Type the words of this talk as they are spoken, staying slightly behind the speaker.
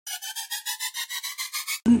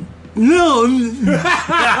No.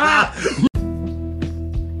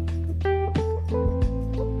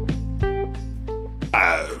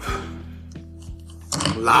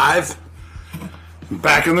 Live.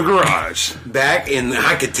 Back in the garage. Back in,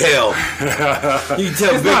 I could tell. You can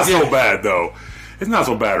tell. It's not so bad, though. It's not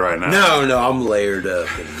so bad right now. No, I'm layered up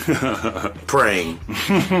and praying.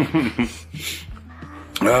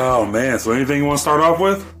 Oh, man. So anything you want to start off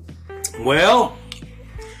with? Well,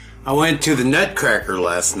 I went to the Nutcracker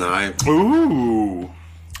last night. Ooh.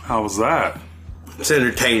 How was that? It's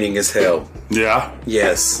entertaining as hell. Yeah?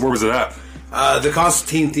 Yes. Where was it at? The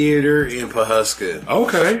Constantine Theater in Pawhuska.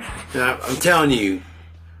 Okay. And I'm telling you,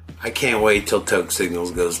 I can't wait till Toke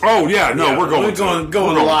Signals goes. Oh, yeah. No, we're going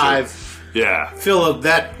live. Yeah. Fill up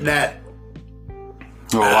that live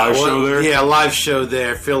show there? Yeah, live show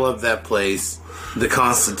there. Fill up that place. The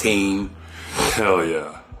Constantine. Hell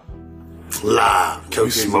yeah. Live. Can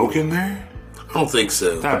we smoke in there? I don't think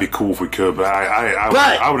so. That'd be cool if we could, but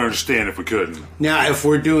I would understand if we couldn't. Now, if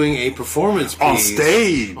we're doing a performance piece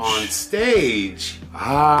on stage.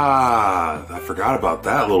 I forgot about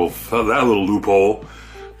that little loophole.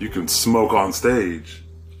 You can smoke on stage.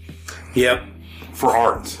 Yep. For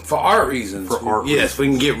art. For art reasons. Yes, we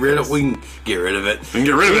can get rid of it. We can get rid of it.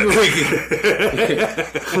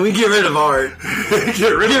 We can get rid of art.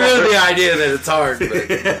 Get rid of the idea that it's art.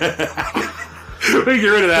 But. We can get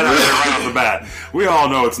rid of that right off the bat. We all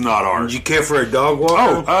know it's not art. Would you care for a dog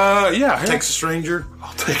walker? Yeah. Texas Ranger?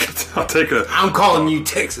 I'll take a... I'm calling you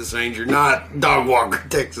Texas Ranger, not dog walker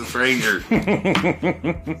Texas Ranger.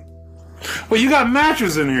 Well, you got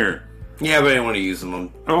matches in here. Yeah, but I didn't want to use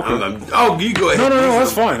them. Okay. You go ahead. No,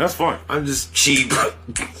 that's fine. That's fine. I'm just cheap.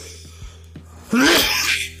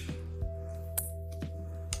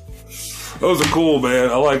 Those are cool,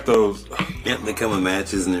 man. I like those. Yep, they come with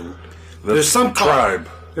matches and everything. There's some tribe.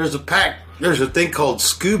 There's a pack. There's a thing called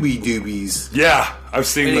Scooby Doobies. Yeah, I've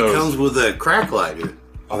seen and those. And it comes with a crack lighter.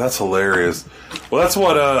 Oh, that's hilarious. Well, that's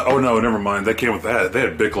what. Oh no, never mind. They came with that. They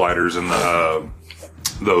had Bic lighters in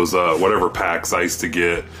those whatever packs I used to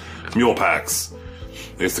get. Mule packs.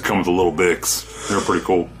 They used to come with the little Bics. They were pretty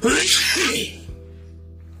cool.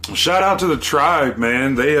 Shout out to the tribe,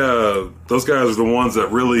 man. They those guys are the ones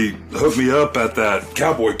that really hooked me up at that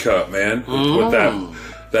Cowboy Cup, man. With that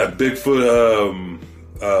Bigfoot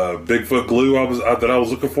Bigfoot glue I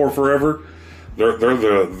was looking for forever. They're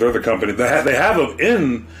the company. They have them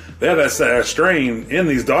in. They have that strain in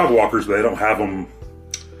these dog walkers, but they don't have them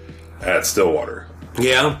at Stillwater.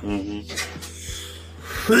 Yeah.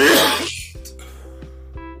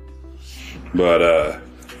 But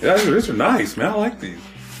yeah, these are nice, man. I like these.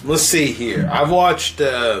 Let's see here. I watched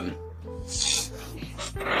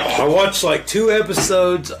like 2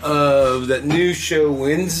 episodes of that new show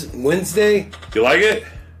Wednesday. You like it?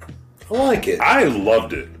 I like it. I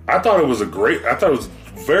loved it. I thought it was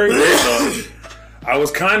very well done. I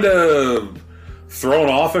was kind of thrown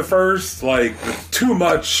off at first, like too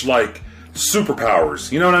much like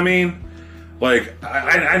superpowers. You know what I mean? Like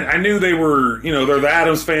I knew they were, they're the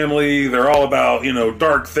Addams Family. They're all about,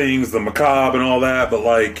 dark things, the macabre and all that. But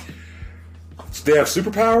like, they have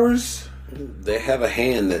superpowers. They have a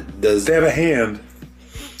hand that does. They have a hand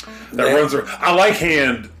that runs. I like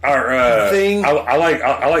hand. Thing. I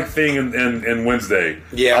like Thing and Wednesday.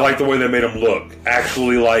 Yeah. I like the way they made them look.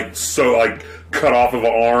 Actually, like cut off of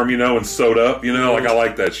an arm, and sewed up. Like I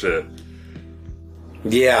like that shit.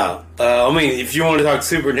 Yeah. I mean, if you want to talk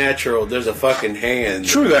supernatural, there's a fucking hand.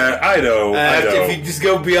 True that. I know. If you just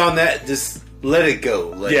go beyond that, just let it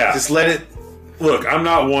go. Just let it. Look, I'm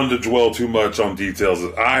not one to dwell too much on details.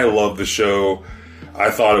 I love the show. I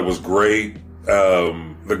thought it was great. The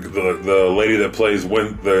lady that plays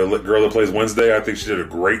the girl that plays Wednesday, I think she did a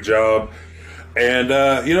great job. And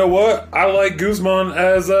you know what? I like Guzman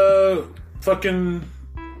as fucking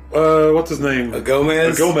what's his name?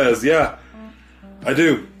 Gomez. Gomez, yeah. I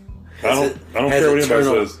do. I don't care what anybody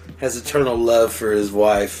says. Has eternal love for his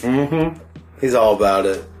wife. Mm-hmm. He's all about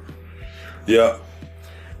it. Yeah.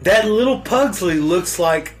 That little Pugsley looks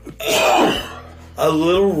like a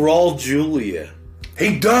little Raul Julia.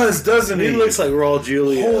 He does, doesn't he? He looks like Raul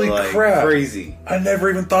Julia. Holy crap. Crazy. I never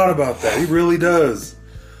even thought about that. He really does.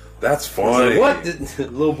 That's funny. What? Did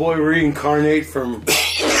little boy reincarnate from...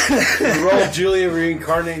 Raul Julia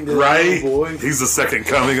reincarnating the little boy? He's the second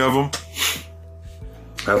coming of him.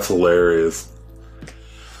 That's hilarious.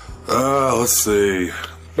 Let's see.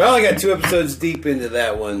 Well, I got 2 episodes deep into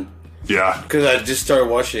that one. Yeah. Because I just started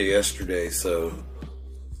watching it yesterday, so...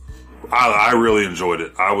 I really enjoyed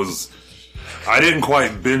it. I didn't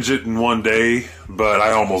quite binge it in one day, but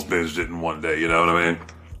I almost binged it in one day, you know what I mean?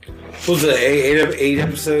 Was it eight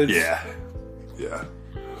episodes? Yeah. Yeah.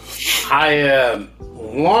 I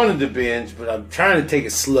wanted to binge, but I'm trying to take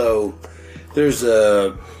it slow. There's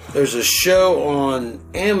a show on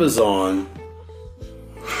Amazon,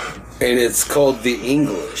 and it's called The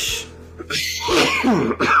English.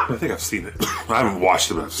 I think I've seen it. I haven't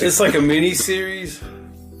watched it, but I've seen it. It's like a mini series.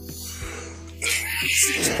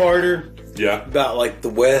 Six-parter. Yeah. About like the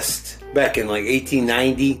West back in like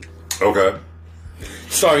 1890. Okay.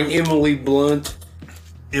 Starring Emily Blunt.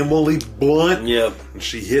 Emily Blunt? Yep.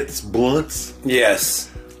 She hits blunts? Yes.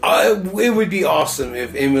 It would be awesome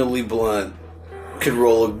if Emily Blunt could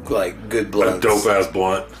roll like good blunts. A dope ass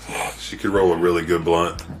blunt. She could roll a really good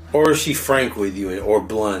blunt. Or is she frank with you, or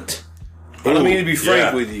blunt? I don't mean to be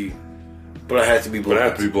frank with you, but I have to be blunt. But I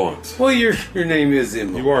have to be blunt. Well, your name is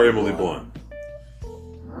Emily. You are Emily Blunt.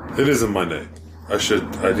 It isn't my name. I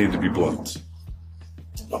need to be blunt.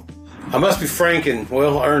 I must be frank and,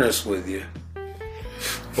 well, earnest with you.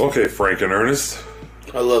 Okay, Frank and Ernest.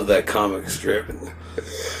 I love that comic strip.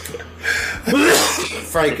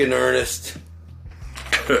 Frank and Ernest.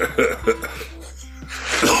 But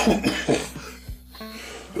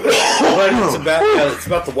it's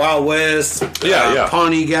about the Wild West. Yeah.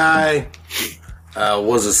 Pawnee guy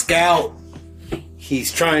was a scout.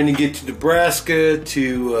 He's trying to get to Nebraska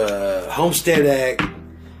to Homestead Act.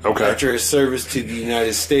 Okay. After his service to the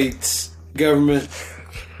United States government,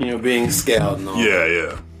 being a scout and all.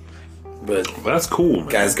 Yeah. But that's cool, man.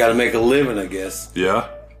 Guy's got to make a living, I guess. Yeah.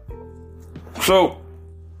 So,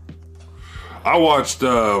 I watched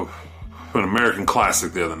an American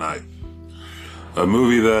classic the other night. A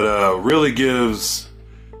movie that really gives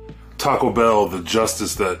Taco Bell the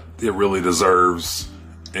justice that it really deserves.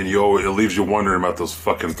 And it leaves you wondering about those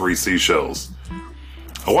fucking 3 seashells.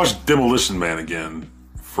 I watched Demolition Man again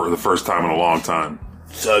for the first time in a long time.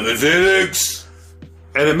 Simon Phoenix!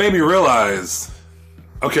 And it made me realize,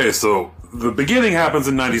 okay, so the beginning happens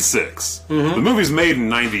in 96. Mm-hmm. The movie's made in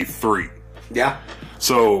 93. Yeah.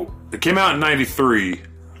 So it came out in 93,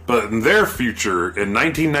 but in their future, in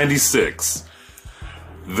 1996,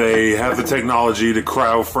 they have the technology to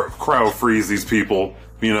cryo freeze these people.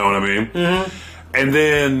 You know what I mean? Mm-hmm. And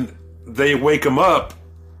then they wake them up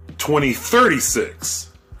 2036.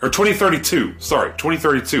 Or 2032. Sorry,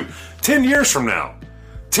 2032. 10 years from now.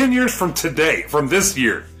 10 years from today. From this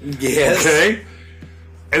year. Yes. Okay?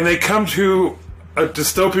 And they come to a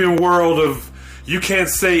dystopian world of you can't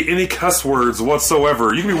say any cuss words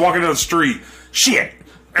whatsoever. You can be walking down the street. Shit.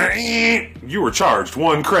 You were charged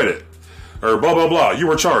 1 credit. Or blah, blah, blah. You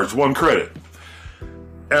were charged 1 credit.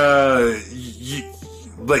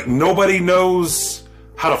 Nobody knows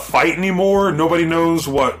how to fight anymore. Nobody knows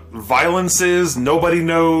what violence is. Nobody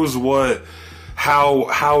knows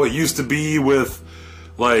how it used to be with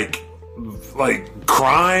like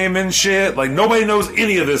crime and shit. Like nobody knows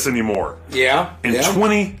any of this anymore. Yeah. In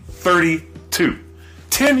 2032,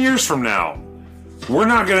 10 years from now, we're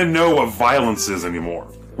not going to know what violence is anymore.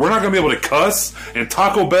 We're not going to be able to cuss, and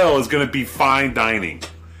Taco Bell is going to be fine dining.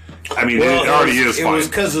 I mean, it already is fine. It was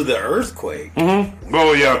because of the earthquake. Mm-hmm.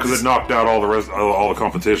 Oh yeah, because it knocked out all the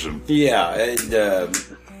competition. Yeah, and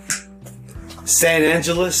San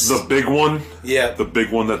Angeles, the big one. Yeah, the big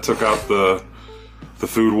one that took out the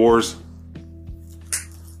food wars.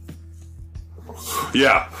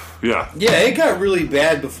 Yeah. It got really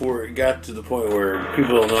bad before it got to the point where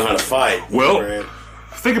people don't know how to fight. Well,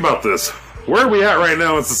 think about this. Where are we at right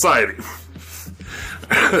now in society?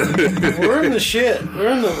 We're in the shit.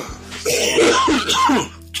 We're in the...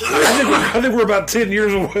 I think we're about 10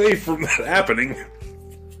 years away from that happening.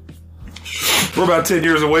 We're about 10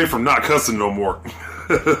 years away from not cussing no more.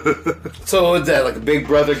 So is that like a big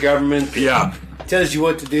brother government? Yeah. Tells you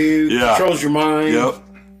what to do. Yeah. Controls your mind. Yep.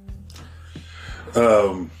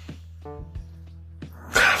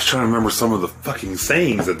 I was trying to remember some of the fucking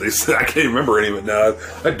sayings that they said. I can't remember any of it now.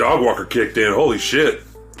 That dog walker kicked in. Holy shit.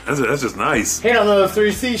 That's just nice. Hell no,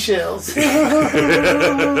 3 seashells.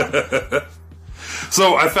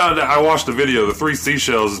 So I watched a video. The 3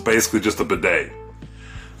 seashells is basically just a bidet.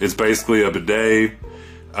 It's basically a bidet.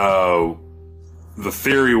 The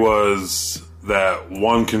theory was that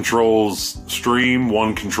one controls stream,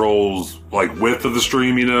 one controls like width of the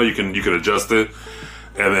stream. You can adjust it,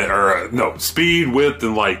 and then speed, width,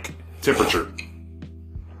 and like temperature.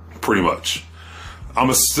 Pretty much.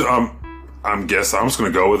 I'm guessing I'm just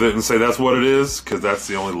going to go with it and say that's what it is, because that's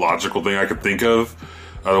the only logical thing I could think of.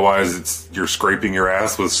 Otherwise, you're scraping your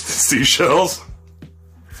ass with seashells.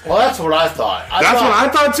 Well, that's what I thought. What I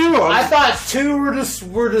thought too. I thought 2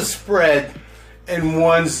 were to spread, and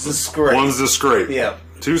 1's to scrape. 1's to scrape. Yeah.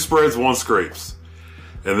 2 spreads, 1 scrapes,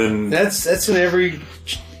 and then that's in every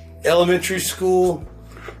elementary school.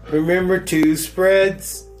 Remember 2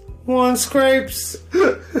 spreads, 1 scrapes.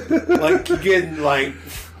 Like you getting like.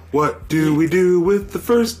 What do we do with the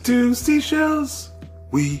first 2 seashells?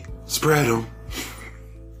 We spread them.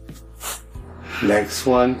 Next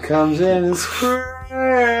one comes in and scrape.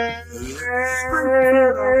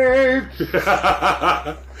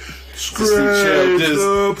 Seashell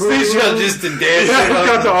just to dance.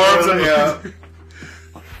 Got the arms on yeah.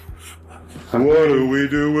 What do we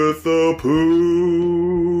do with the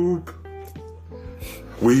poop?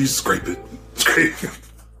 We scrape it. Scrape it.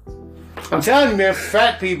 I'm telling you, man, for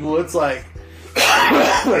fat people, it's like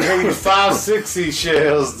maybe 5, 6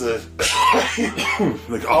 seashells to.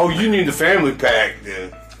 Like, Oh, you need a family pack,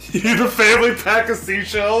 dude. you need a family pack of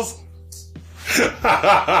seashells?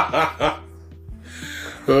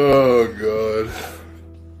 Oh, God.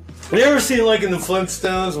 You ever seen, like, in the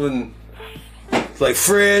Flintstones when, like,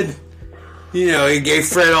 Fred, you know, he gave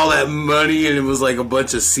Fred all that money and it was like a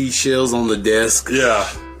bunch of seashells on the desk? Yeah.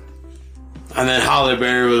 And then Halle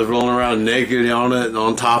Berry was rolling around naked on it and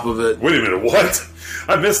on top of it. Wait a minute, what?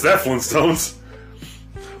 I missed that, Flintstones.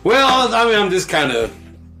 Well, I mean, I'm just kind of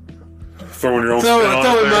Throwing your own spin on it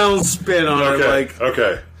throwing there. my own spin on it. Like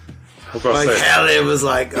Okay. What was I like saying? Halle was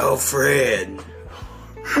like, oh, Fred.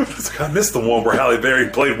 I missed the one where Halle Berry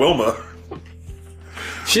played Wilma.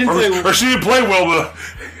 She didn't play. Or she didn't play Wilma.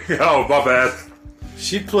 Oh, my bad.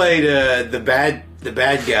 She played the bad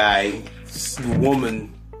guy,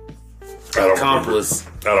 woman I don't accomplice.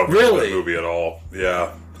 Remember. I don't remember Really? that movie at all.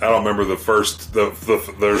 Yeah. I don't remember the first.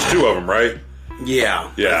 There's 2 of them, right? Yeah,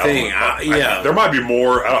 Yeah. I think, yeah. There might be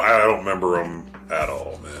more. I don't remember them at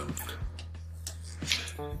all, man.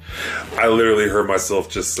 I literally heard myself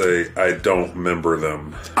just say, I don't remember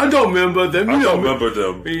them. I don't remember them. I don't remember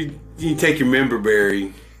them. You take your member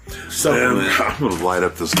berry Man, supplement. I'm gonna light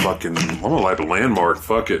up this fucking. I'm gonna light a landmark.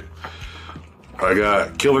 Fuck it. I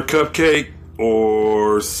got Killer Cupcake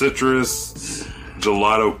or Citrus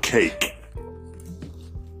Gelato Cake.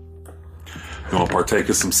 You want to partake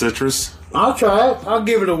of some citrus? I'll try it. I'll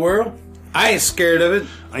give it a whirl. I ain't scared of it.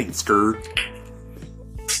 I ain't scared.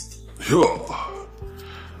 Yeah.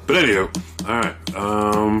 But anywho, alright.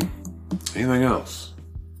 Anything else?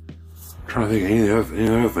 I'm trying to think of any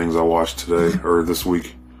other things I watched today or this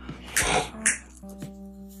week.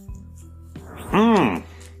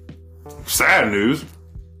 Sad news. Did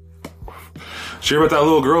you hear about that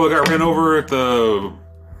little girl that got ran over at the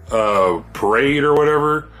parade or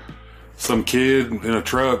whatever? Some kid in a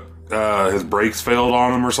truck, his brakes failed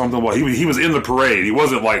on him or something. Well, he was in the parade. He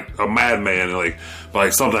wasn't like a madman.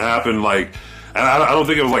 Like something happened. Like, and I don't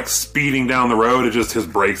think it was like speeding down the road. It just his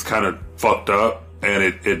brakes kind of fucked up, and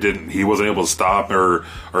it didn't. He wasn't able to stop, or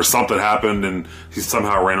something happened, and he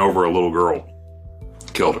somehow ran over a little girl,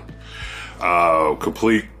 killed her.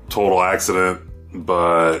 Complete total accident.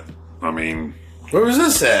 But I mean, Where was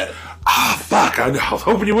this at? fuck! I was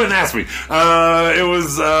hoping you wouldn't ask me. It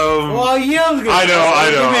was. Well, yeah, I was gonna I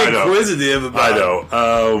know. be inquisitive about I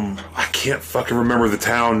know. I can't fucking remember the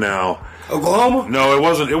town now. Oklahoma? No, it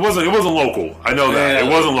wasn't local. I know that. Yeah. It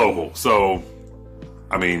wasn't local. So,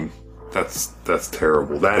 I mean, that's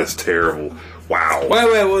terrible. That is terrible. Wow.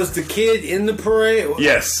 Wait, was the kid in the parade?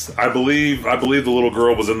 Yes, I believe the little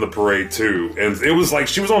girl was in the parade too, and it was like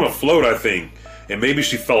she was on a float, I think, and maybe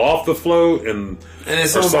she fell off the float and then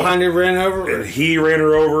someone behind her ran over her? and he ran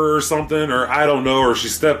her over or something, or I don't know, or she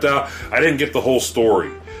stepped out. I didn't get the whole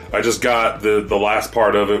story. I just got the last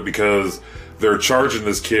part of it because they're charging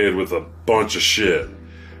this kid with a bunch of shit,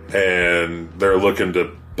 and they're looking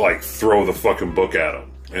to like throw the fucking book at him.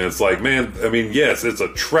 And it's like, man, I mean, yes, it's a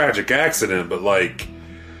tragic accident, but like,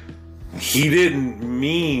 he didn't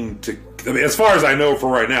mean to. I mean, as far as I know for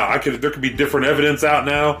right now, there could be different evidence out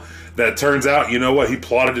now that turns out, you know what, he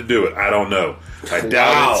plotted to do it. I don't know. I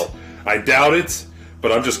doubt it. I doubt it,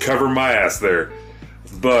 but I'm just covering my ass there.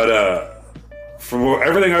 But from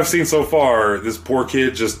everything I've seen so far, this poor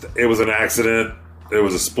kid it was an accident. It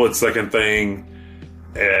was a split-second thing.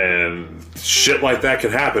 And shit like that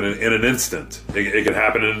can happen in an instant. It can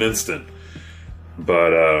happen in an instant.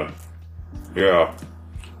 But, yeah.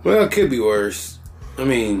 Well, it could be worse. I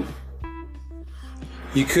mean,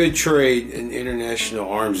 you could trade an international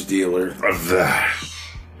arms dealer,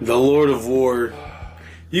 the Lord of War.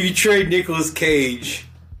 You could trade Nicolas Cage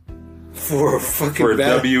for a fucking For a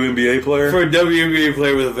WNBA player? for a WNBA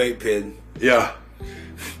player with a vape pen. Yeah.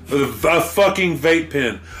 With a fucking vape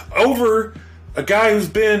pen. Over a guy who's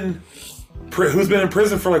been in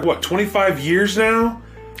prison for like, what, 25 years now?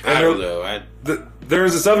 And I don't know. There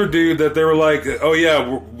was this other dude that they were like, oh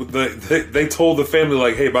yeah, they told the family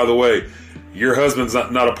like, hey, by the way, your husband's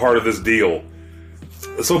not a part of this deal.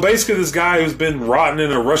 So basically, this guy who's been rotting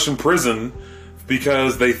in a Russian prison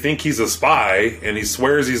because they think he's a spy, and he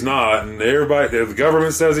swears he's not, and everybody, the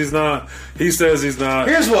government says he's not, he says he's not.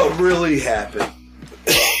 Here's what really happened.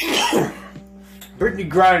 Brittany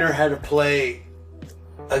Griner had to play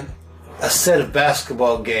a set of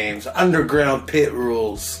basketball games, underground pit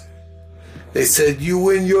rules. They said, you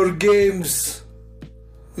win your games,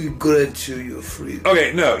 we grant you your freedom.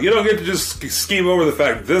 Okay, no, you don't get to just scheme over the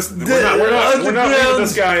fact that we're not leaving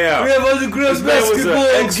this guy out. We have underground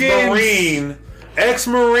basketball games.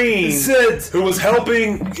 Ex-Marine said, who was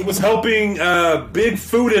helping big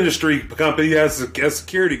food industry company as a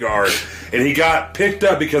security guard, and he got picked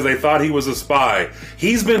up because they thought he was a spy.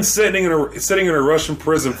 He's been sitting in a Russian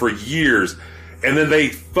prison for years, and then they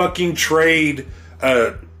fucking trade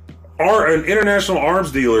an international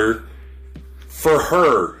arms dealer for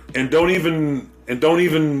her, and don't even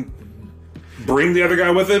bring the other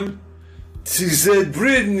guy with him. She said,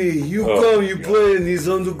 Brittany, you come, you play in these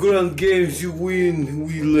underground games, you win,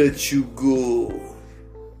 we let you go.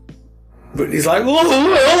 Brittany's like,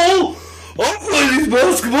 I'll play these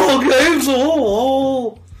basketball games,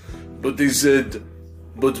 But they said,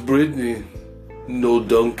 but Brittany, no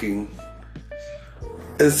dunking.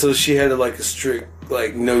 And so she had a strict,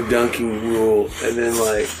 no dunking rule, and then,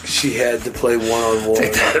 she had to play one-on-one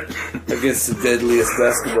against the deadliest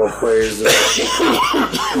basketball players in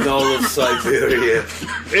all of Siberia.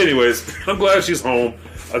 Anyways, I'm glad she's home.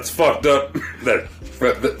 It's fucked up that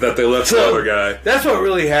they left the other guy. That's what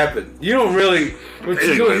really happened. You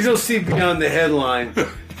don't see beyond the headline.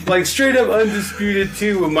 Straight up Undisputed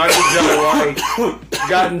 2 when Michael John White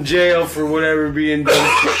got in jail for whatever being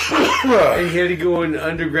done. And he had to go in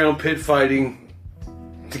underground pit fighting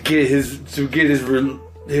to get his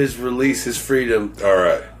release, his freedom. All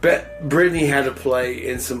right. Brittany had to play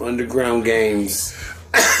in some underground games.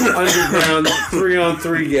 Underground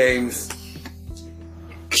 3-on-3 games.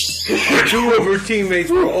 Two of her teammates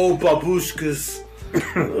were old babushkas.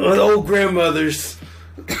 Old grandmothers.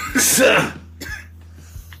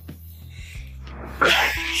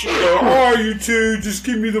 You two, just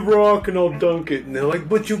give me the rock and I'll dunk it. And they're like,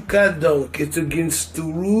 but you can't dunk. It's against the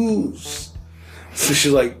rules. So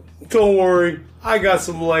she's like, don't worry, I got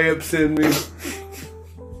some layups in me.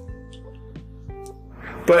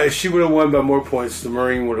 But if she would have won by more points, the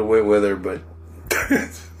Marine would have went with her, but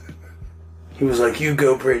he was like, you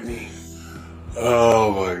go, Brittany.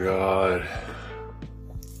 Oh my god.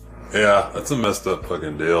 Yeah, that's a messed up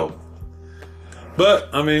fucking deal. But,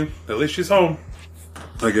 I mean, at least she's home,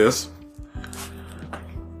 I guess.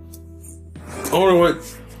 I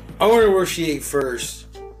wonder where she ate first.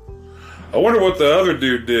 I wonder what the other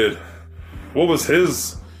dude did. What was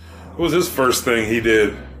his first thing he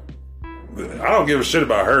did? I don't give a shit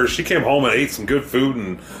about her. She came home and ate some good food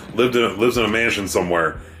and lives in a mansion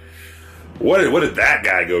somewhere. What did that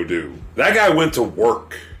guy go do? That guy went to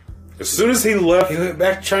work. As soon as he left, he went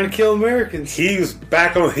back trying to kill Americans. He's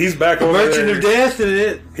back on Merchant of Death in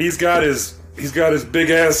it. He's got his big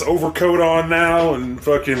ass overcoat on now and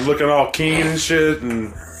fucking looking all keen and shit,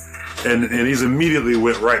 and he's immediately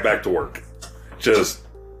went right back to work, just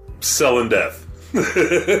selling death.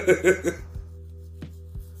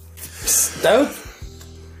 That's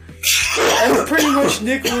pretty much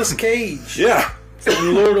Nicolas Cage. Yeah,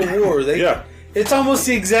 from Lord of War. It's almost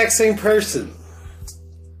the exact same person.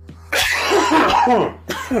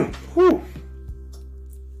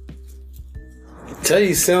 Tell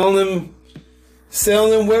you, selling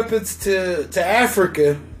them weapons to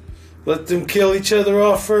Africa. Let them kill each other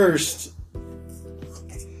off first.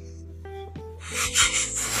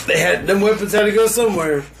 Them weapons had to go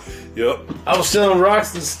somewhere. Yep. I was selling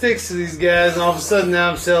rocks and sticks to these guys, and all of a sudden now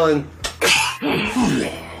I'm selling.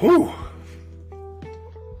 Whew.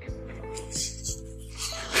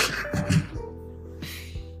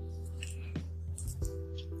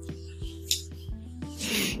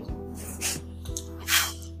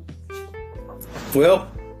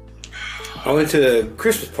 Well, I went to a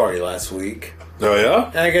Christmas party last week. Oh, yeah?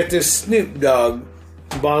 And I got this Snoop Dogg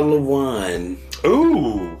bottle of wine.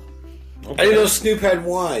 Ooh. Okay. I didn't know Snoop had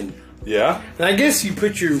wine. Yeah? And I guess you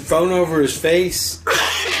put your phone over his face,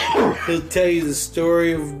 he'll tell you the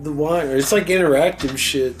story of the wine. Or it's like interactive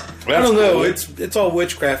shit. I don't know. Cool. It's all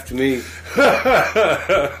witchcraft to me.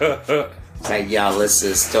 It's like, y'all listen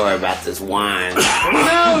to the story about this wine.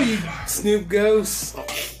 No, you Snoop ghost.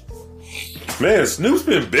 Man, Snoop's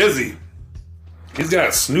been busy. He's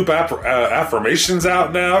got Snoop affirmations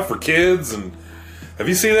out now for kids, and have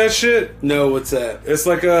you seen that shit? No, what's that? It's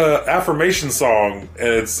like a affirmation song,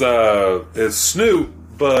 and it's Snoop,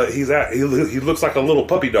 but he looks like a little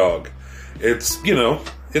puppy dog. It's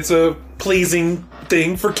a pleasing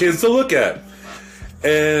thing for kids to look at.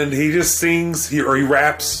 And he just sings, he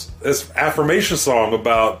raps this affirmation song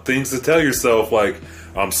about things to tell yourself, like,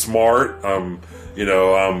 I'm smart, I'm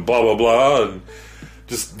blah, blah, blah, and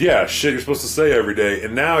just, shit you're supposed to say every day.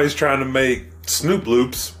 And now he's trying to make Snoop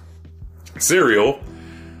Loops cereal.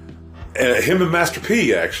 Him and Master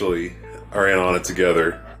P, actually, are in on it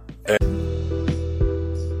together.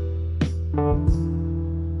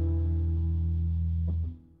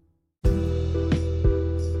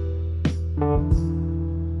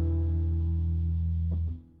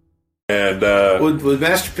 And would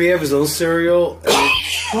Master P have his own cereal?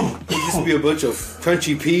 Would this be a bunch of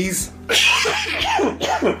crunchy peas?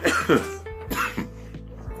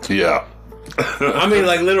 Yeah. I mean,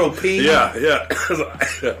 like little peas. Yeah.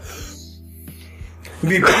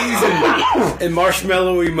 Be peas and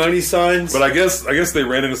marshmallowy money signs. But I guess they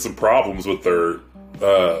ran into some problems with their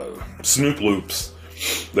Snoop Loops.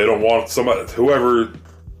 They don't want whoever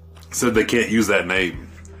said they can't use that name.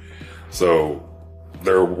 So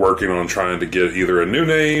they're working on trying to get either a new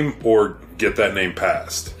name or get that name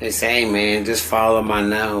passed. They say, hey man, just follow my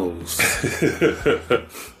nose.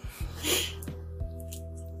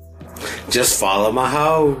 Just follow my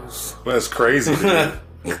hose. That's crazy, dude.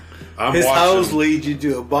 His hose leads you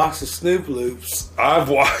to a box of Snoop Loops. I've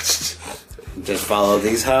watched. Just follow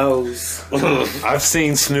these hoes. I've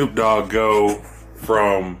seen Snoop Dogg go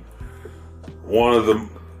from one of the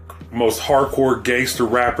most hardcore gangster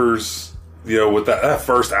rappers, with that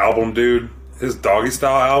first album, dude. His Doggy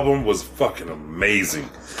Style album was fucking amazing.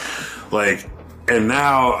 Like, and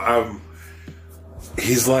now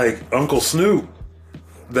he's like Uncle Snoop.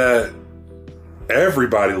 That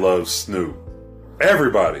everybody loves Snoop.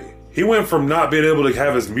 Everybody. He went from not being able to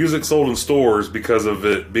have his music sold in stores because of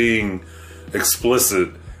it being explicit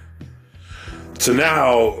to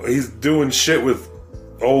now he's doing shit with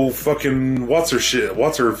old fucking Martha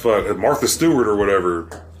Stewart or whatever.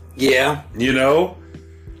 Yeah.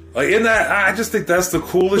 Like in that, I just think that's the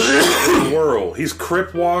coolest shit in the world. He's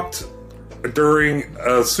crip walked during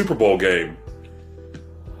a Super Bowl game.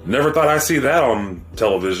 Never thought I'd see that on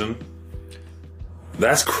television.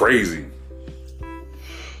 That's crazy.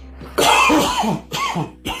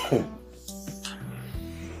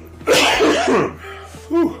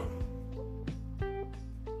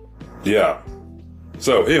 Yeah.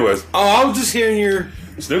 So, anyways. Oh, I was just hearing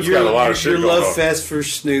Snoop's got a lot of shit your going love on. fest for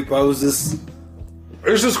Snoop.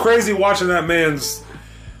 It's just crazy watching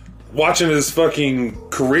his fucking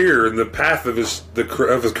career and the path of his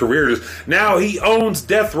career. Now he owns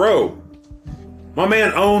Death Row. My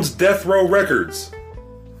man owns Death Row Records.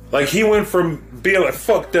 Like, he went from being like,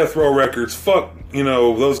 fuck Death Row Records, fuck,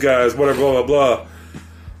 those guys, whatever, blah, blah, blah,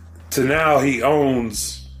 to now he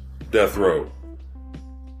owns Death Row.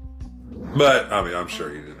 But, I mean, I'm sure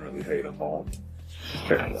he didn't really hate them all.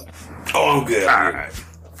 Oh, I'm good. All right.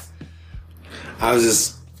 I was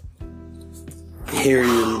just hearing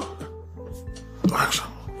them.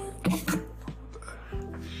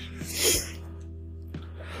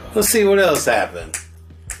 Let's see what else happened.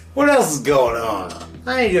 What else is going on?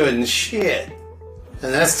 I ain't doing shit.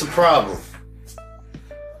 And that's the problem.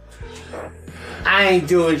 I ain't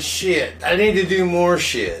doing shit. I need to do more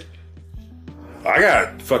shit. I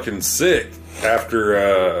got fucking sick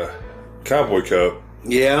after Cowboy Cup.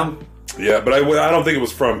 Yeah? Yeah, but I don't think it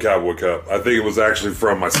was from Cowboy Cup. I think it was actually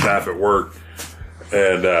from my staff at work.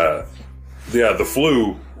 And, the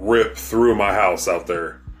flu ripped through my house out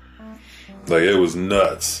there. Like, it was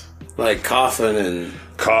nuts. Like coughing and...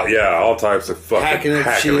 all types of fucking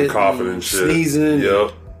hacking and coughing and shit. Sneezing.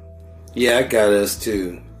 Yep. Yeah, I got us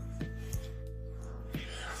too.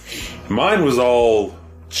 Mine was all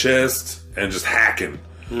chest and just hacking.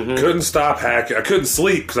 Mm-hmm. Couldn't stop hacking. I couldn't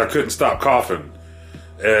sleep because I couldn't stop coughing.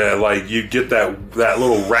 Like, you get that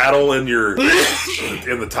little rattle in your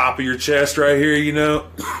in the top of your chest right here,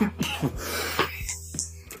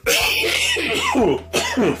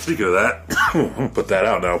 Speaking of that, put that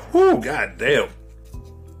out now. Whoo, god damn.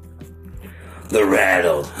 The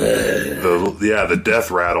rattle. The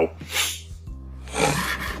death rattle.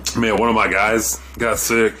 Man, one of my guys got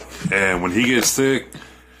sick, and when he gets sick,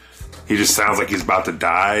 he just sounds like he's about to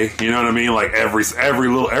die. You know what I mean? Like every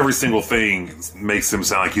single thing makes him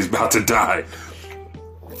sound like he's about to die.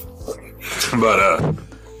 But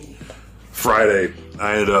Friday,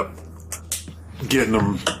 I ended up getting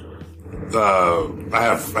him. I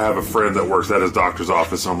have a friend that works at his doctor's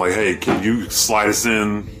office, and I'm like, hey, can you slide us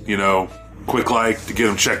in, quick like to get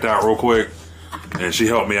him checked out real quick? And she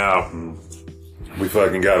helped me out, and we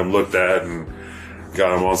fucking got him looked at and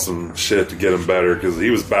got him on some shit to get him better because he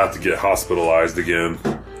was about to get hospitalized again.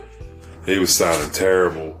 He was sounding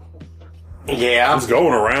terrible. Yeah. It's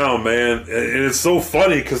going around, man. And it's so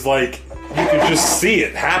funny because, like, you can just see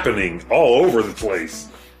it happening all over the place.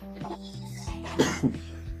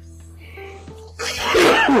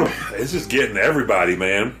 It's just getting everybody,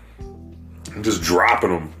 man. And just dropping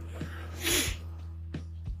them.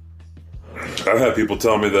 I've had people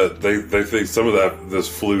tell me that they think some of this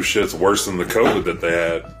flu shit's worse than the COVID that they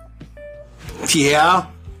had. Yeah.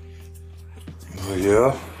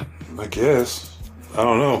 Yeah, I guess. I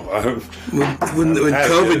don't know. When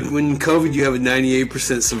COVID, you have a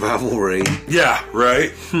 98% survival rate. Yeah,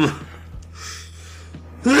 right.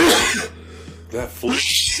 That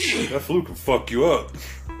flu can fuck you up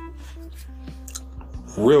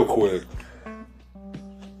real quick.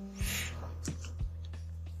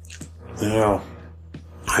 Yeah.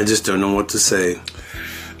 I just don't know what to say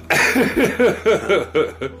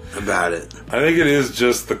about it. I think it is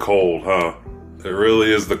just the cold, huh? It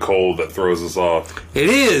really is the cold that throws us off. It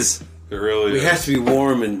is. It really is. We have to be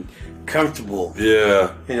warm and comfortable.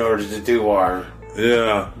 Yeah. In order to do our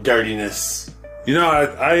dirtiness. You know,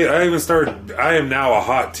 I even started. I am now a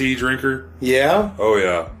hot tea drinker. Yeah. Oh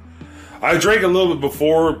yeah. I drank a little bit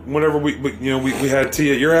before. Whenever we had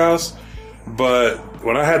tea at your house, but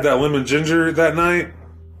when I had that lemon ginger that night,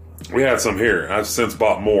 we had some here. I've since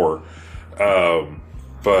bought more,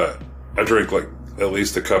 but I drink like at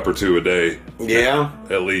least a cup or two a day. Yeah.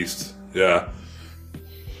 At least. Yeah.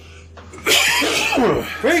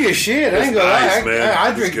 Pretty good shit. I ain't gonna lie. Man.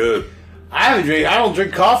 I drink. It's good. I don't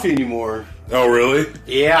drink coffee anymore. Oh really?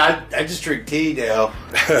 Yeah, I just drink tea now.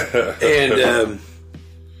 And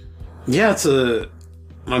yeah,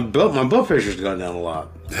 my blood pressure's gone down a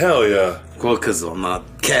lot. Hell yeah. Well, because I'm not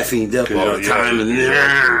caffeined up all the time.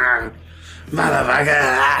 Motherfucker,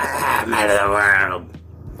 out of the world.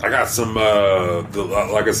 I got some,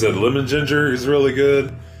 like I said, lemon ginger is really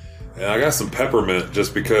good. And I got some peppermint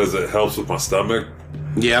just because it helps with my stomach.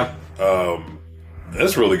 Yeah.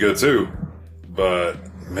 That's really good too. But,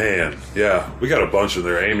 man, yeah, we got a bunch in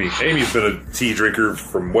there. Amy's been a tea drinker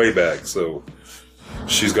from way back, so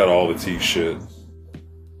she's got all the tea shit.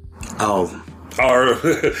 Oh.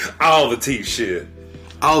 All the tea shit.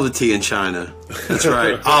 All the tea in China. That's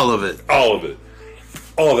right. All of it. All of it.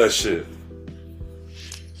 All that shit.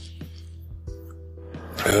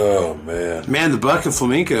 Oh, man. Man, the Buck and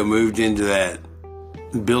Flamenco moved into that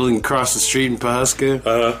building across the street in Pahuska.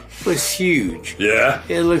 Uh-huh. It looks huge. Yeah?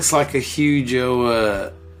 It looks like a huge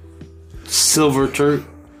silver Turk.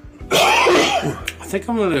 I think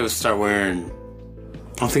I'm going to start wearing...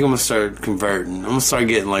 I think I'm going to start converting. I'm going to start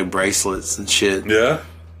getting like bracelets and shit. Yeah?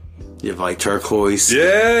 You have like turquoise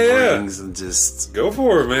rings and just... Go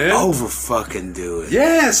for it, man. Over fucking do it.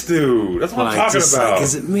 Yes, dude. That's what I'm talking about. Like,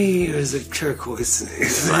 is it me or is it turquoise?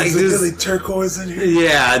 Is it really turquoise in here?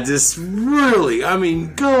 Yeah, just really. I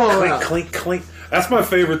mean, go clink, clink, clink. That's my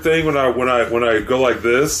favorite thing when I go like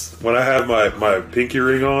this. When I have my pinky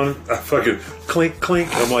ring on, I fucking clink, clink.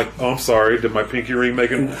 I'm like, oh, I'm sorry. Did my pinky ring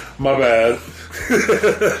make it? My bad.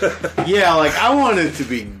 Yeah, like I want it to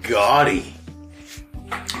be gaudy.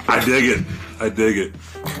 I dig it.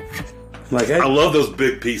 Like I love those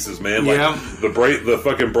big pieces, man. Like the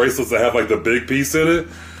fucking bracelets that have like the big piece in it.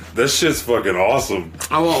 That shit's fucking awesome.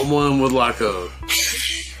 I want one with like a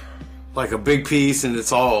big piece and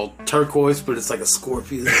it's all turquoise, but it's like a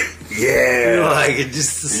scorpion. Yeah, you know, like it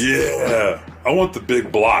just. Yeah, I want the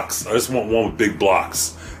big blocks. I just want one with big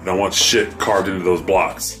blocks, and I want shit carved into those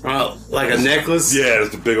blocks. Like a necklace. Yeah,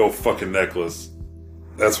 it's a big old fucking necklace.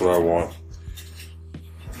 That's what I want.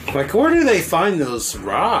 Like, where do they find those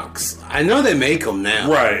rocks? I know they make them now.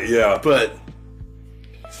 Right, yeah. But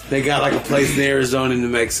they got like a place in Arizona and New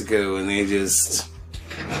Mexico and they just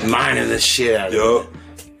mining the shit out of it.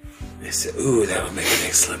 They said, ooh, that would make an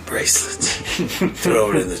excellent bracelet. Throw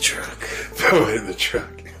it in the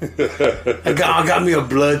truck. I got me a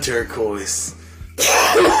blood turquoise.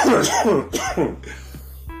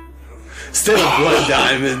 Instead of blood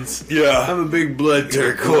diamonds, I'm a big blood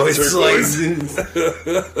turquoise.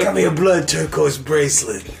 Got me a blood turquoise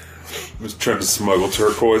bracelet. I'm just trying to smuggle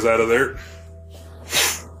turquoise out of there.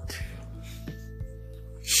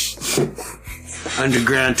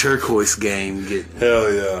 Underground turquoise game.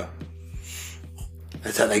 Hell yeah.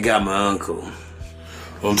 That's how they got my uncle.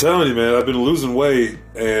 Well, I'm telling you, man, I've been losing weight,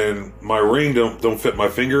 and my ring don't fit my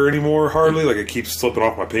finger anymore hardly. Like it keeps slipping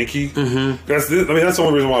off my pinky. Mm-hmm. That's the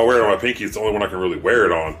only reason why I wear it on my pinky. It's the only one I can really wear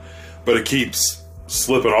it on. But it keeps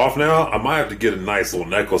slipping off now. I might have to get a nice little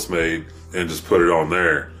necklace made and just put it on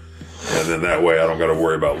there, and then that way I don't got to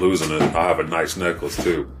worry about losing it. I'll have a nice necklace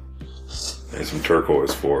too, and some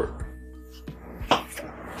turquoise for it.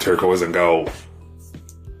 Turquoise and gold.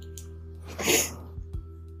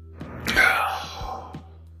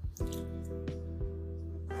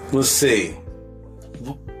 Let's see.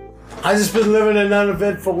 I just been living an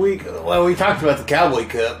uneventful week. Well, we talked about the Cowboy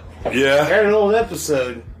Cup. Yeah. I had an old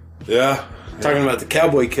episode Yeah. talking about the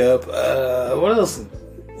Cowboy Cup. What else?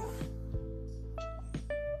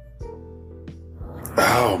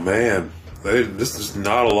 Oh man, this is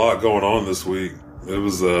not a lot going on this week. It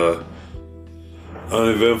was a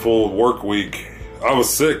uneventful work week. I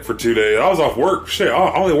was sick for 2 days. I was off work. Shit,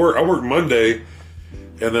 I worked Monday,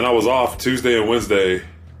 and then I was off Tuesday and Wednesday,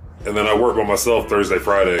 and then I worked by myself Thursday,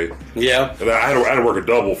 Friday. Yeah. And then I had to work a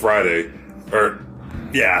double Friday, till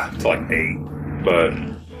like 8. But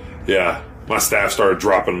yeah, my staff started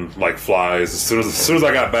dropping like flies. As soon as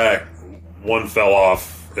I got back, one fell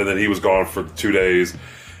off. And then he was gone for 2 days,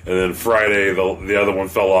 and then Friday the other one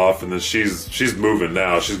fell off, and then she's moving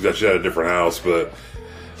now. She had a different house, but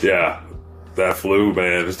yeah, that flu,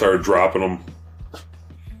 man, it started dropping them.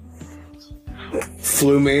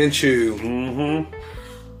 Flu Manchu.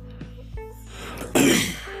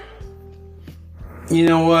 You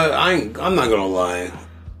know what? I'm not gonna lie.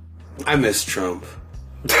 I miss Trump.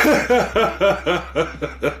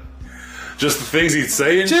 Just the things he'd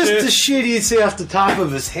say and Just shit? the shit he'd say off the top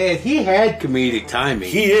of his head. He had comedic timing.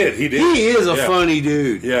 He did. He is a funny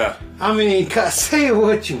dude. Yeah. I mean, say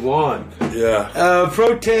what you want. Yeah.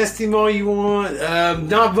 Protest him all you want.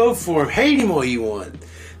 Not vote for him. Hate him all you want.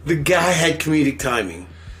 The guy had comedic timing.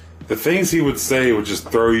 The things he would say would just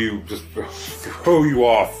throw you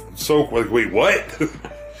off. So, like, wait, what?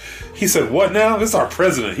 He said, what now? This is our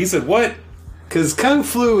president. He said, what? Because Kung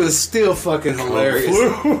Flu is still fucking hilarious.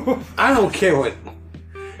 I don't care what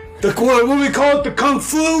we call it, the Kung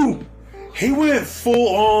Flu. He went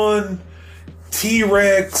full on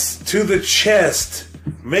T-Rex to the chest,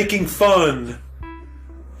 making fun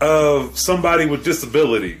of somebody with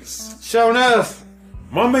disabilities. Sure enough.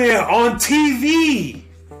 My man on TV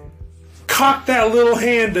cocked that little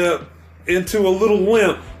hand up into a little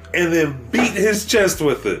limp and then beat his chest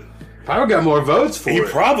with it. Probably got more votes for it. He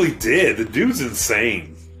probably did. The dude's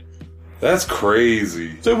insane. That's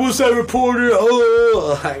crazy. So what's that reporter?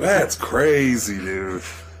 Oh, That's crazy, dude.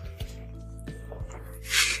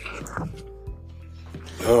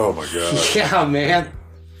 Oh my god. yeah, man.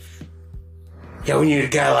 Yeah, we need a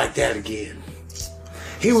guy like that again.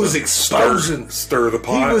 He was exposing. Stir the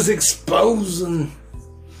pot. He was exposing.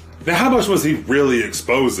 Now, how much was he really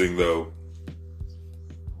exposing, though?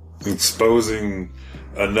 Exposing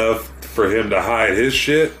enough for him to hide his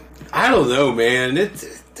shit? I don't know, man.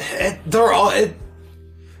 They're all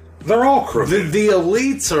crooked. the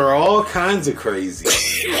elites are all kinds of crazy.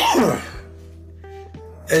 Yeah.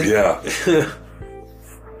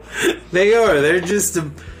 They are. They're just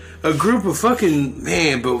a group of fucking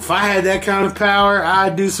man. But if I had that kind of power,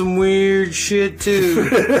 I'd do some weird shit too.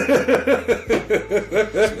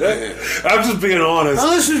 I'm just being honest.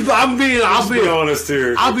 I'll be honest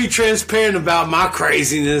here. I'll be transparent about my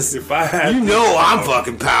craziness. If I had, I'm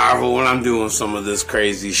fucking powerful when I'm doing some of this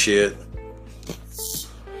crazy shit.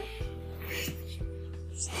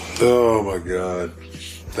 Oh my god,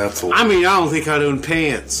 that's. I don't think I'd own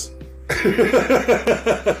pants until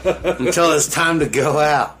it's time to go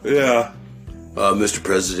out. Yeah. Mr.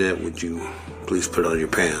 President, would you please put on your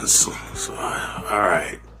pants? So, all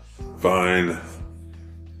right. Fine.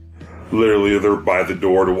 Literally, they're by the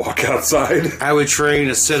door to walk outside. I would train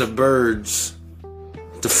a set of birds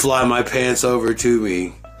to fly my pants over to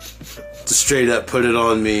me, to straight up put it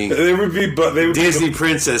on me. They would be Disney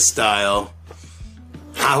princess style.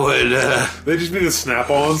 I would. They just be the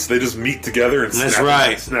snap-ons. They just meet together and That's snap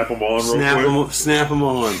right. Snap them on real quick. Snap them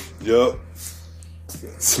on. Yup.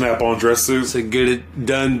 Snap-on dress suits. So get it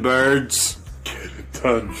done, birds. Get it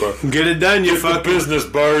done, bro. Get it done, you Get the fucking business,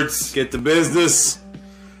 birds. Get the business.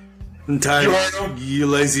 I'm tired of you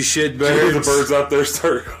lazy shit birds. The birds out there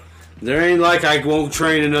start. There ain't like I won't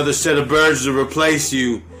train another set of birds to replace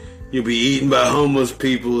you. You'll be eaten by homeless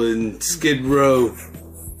people in Skid Row.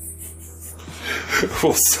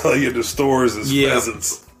 We'll sell you to stores as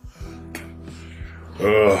pheasants.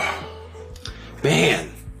 Ugh.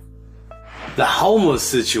 Man, the homeless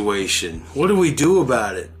situation. What do we do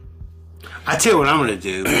about it? I tell you what I'm going to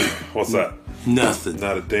do. What's that? Nothing.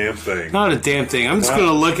 Not a damn thing. Not a damn thing. I'm just going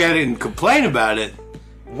to look at it and complain about it.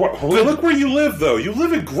 What? Look where you live, though. You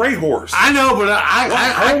live in Grey Horse. I know, but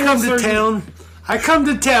I come to town. I come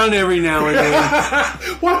to town every now and then.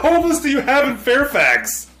 What homeless do you have in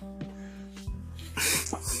Fairfax?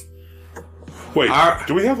 Wait,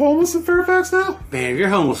 do we have homeless in Fairfax now? Man, if you're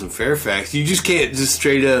homeless in Fairfax, you just can't just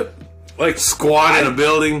straight up like squat in a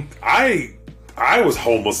building. I was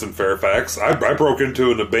homeless in Fairfax. I broke into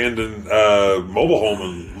an abandoned mobile home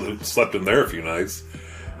and slept in there a few nights.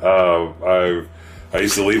 I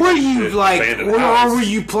used to leave. Were my you shit like, abandoned or house. were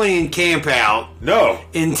you playing camp out No,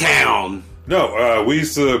 in town? no. We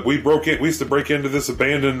used to break into this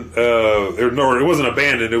abandoned. No, it wasn't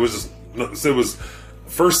abandoned. It was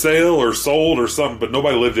for sale or sold or something, but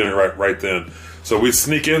nobody lived in it right then. So we'd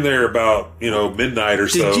sneak in there about midnight or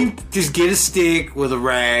so. Did you just get a stick with a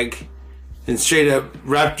rag and straight up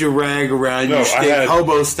wrap your rag around your stick,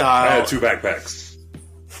 hobo style? I had 2 backpacks.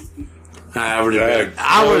 I would I had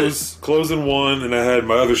clothes in one, and I had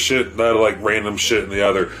my other shit, and I had like random shit in the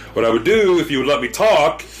other. What I would do, if you would let me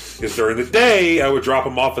talk, is during the day I would drop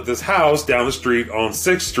them off at this house down the street on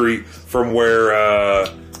 6th Street from where,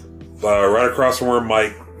 right across from where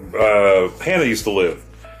Mike Hannah used to live.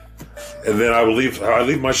 And then I'd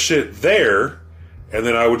leave my shit there, and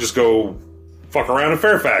then I would just go fuck around in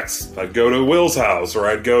Fairfax. I'd go to Will's house, or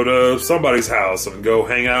I'd go to somebody's house and go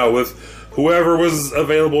hang out with whoever was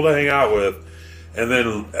available to hang out with. And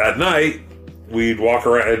then at night, we'd walk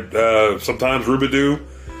around, sometimes Rubidoo,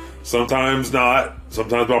 sometimes not,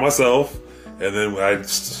 sometimes by myself. And then I'd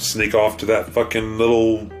sneak off to that fucking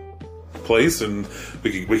little place, and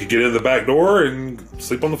we could get in the back door and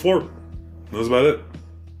sleep on the floor. That was about it.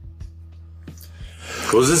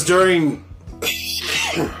 Was this during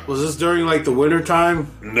like the winter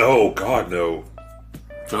time? No, God, no.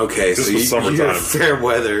 Okay, This so was summertime. you're fair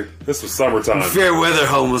weather. This was summertime. Fair weather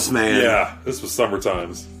homeless man. Yeah, this was summer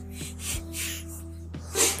times.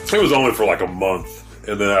 It was only for like a month,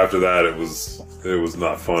 and then after that, it was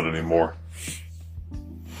not fun anymore.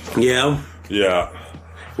 Yeah? Yeah.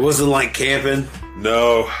 Wasn't like camping?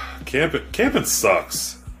 No, camping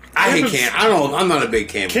sucks. I hate camp. I'm not a big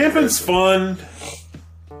camper. Camping's fun.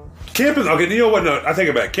 Camping, okay, you know what? No, I think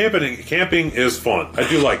about it. Camping is fun. I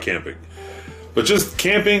do like camping. But just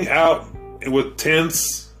camping out with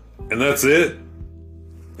tents and that's it,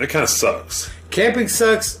 that kind of sucks. Camping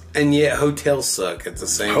sucks, and yet hotels suck at the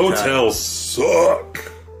same time. Hotels suck.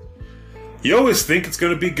 You always think it's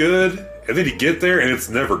going to be good, and then you get there and it's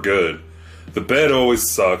never good. The bed always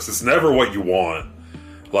sucks. It's never what you want.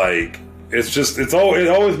 Like, it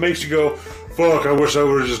always makes you go, fuck, I wish I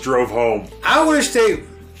would have just drove home. I wish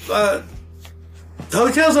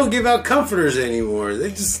hotels don't give out comforters anymore.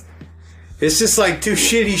 It's just like 2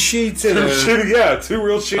 shitty sheets and Two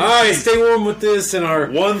real shitty all right, sheets. stay warm with this and our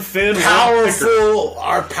One thin, powerful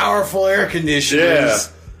air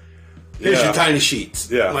conditioners. Here's your tiny sheets.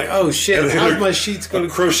 Yeah. I'm like, oh shit, how's my sheets going a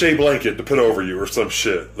to... crochet blanket to put over you or some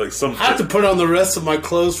shit. Like some I have to put on the rest of my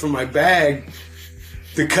clothes from my bag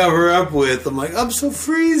to cover up with. I'm like, I'm so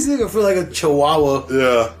freezing. I feel like a chihuahua.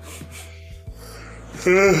 Yeah.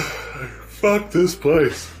 Fuck this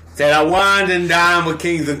place. That I wined and dined with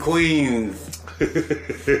kings and queens.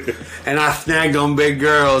 And I snagged on big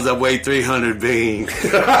girls that weigh 300 beans.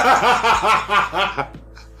 300.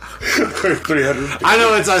 I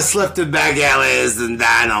know I slept in back alleys and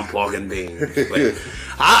dined on pork and beans. But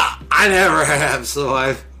I never have,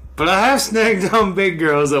 but I have snagged on big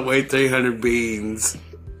girls that weigh 300 beans.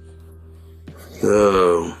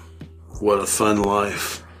 Oh, what a fun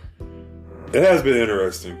life. It has been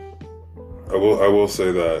interesting. I will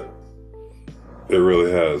say that. It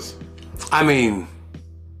really has. I mean,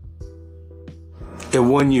 it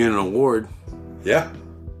won you an award. Yeah.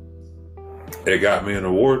 It got me an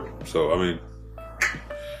award. So, I mean,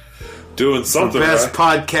 doing something Best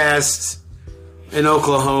right. podcast in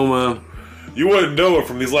Oklahoma. You wouldn't know it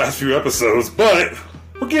from these last few episodes, but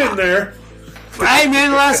we're getting there. Hey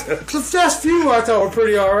man, last few I thought were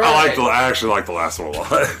pretty alright. I actually like the last one a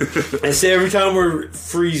lot. And see, every time we're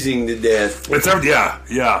freezing to death.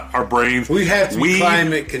 Yeah. Our brains. We have to be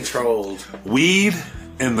climate controlled. Weed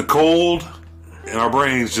in the cold, and our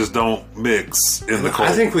brains just don't mix in the cold.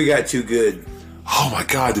 I think we got too good. Oh my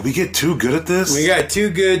god, did we get too good at this? We got too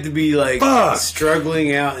good to be like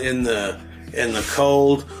struggling out in the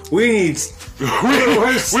cold. We need. we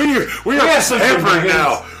are pampered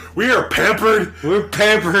now. We are pampered. We're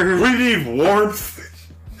pampered. We need warmth.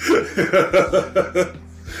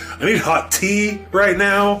 I need hot tea right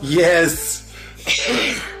now. Yes.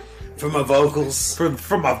 For my vocals.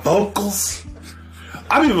 For my vocals.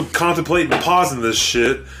 I'm even contemplating pausing this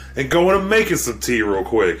shit and going and making some tea real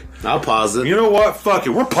quick. I'll pause it. You know what? Fuck it.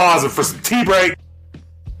 We're pausing for some tea break.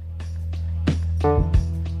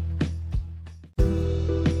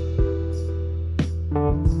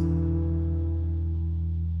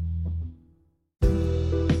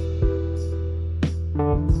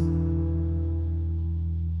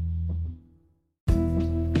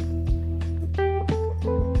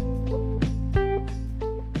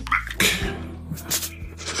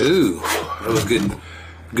 Ooh, that was good.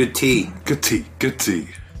 Good tea. Good tea.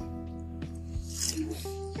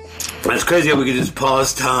 That It's crazy how we could just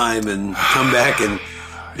pause time and come back and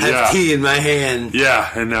have tea in my hand. Yeah,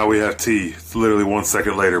 and now we have tea. It's literally 1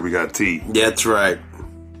 second later, we got tea. Yeah, that's right.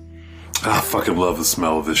 I fucking love the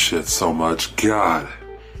smell of this shit so much. God.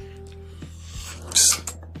 It's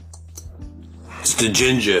the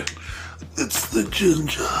ginger. It's the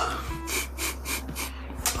ginger. I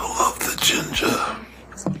love the ginger.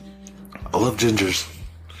 I love gingers.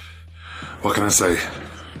 What can I say?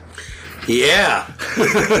 Yeah.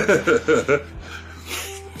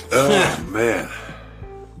 Oh, man.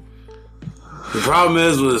 The problem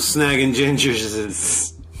is with snagging gingers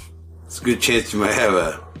is it's a good chance you might have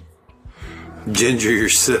a ginger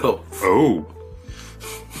yourself. Oh.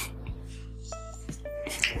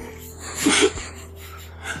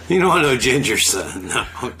 You don't want no ginger, son. No,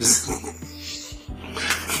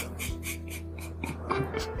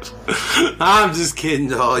 I'm just kidding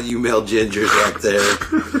to all you male gingers out there.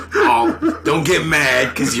 Oh, don't get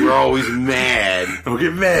mad because you're always mad. Don't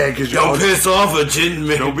get mad because Don't piss off a ginger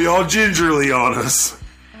man. Don't be all gingerly on us.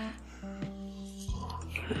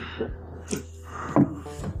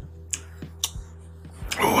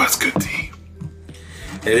 Oh, that's good tea.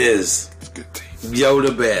 It is. It's good tea.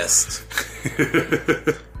 Yoda best.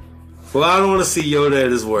 Well, I don't want to see Yoda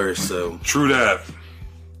at his worst, so. True that.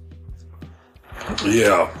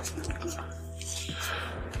 Yeah.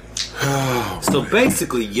 So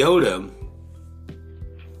basically, Yoda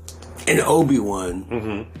and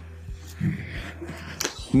Obi-Wan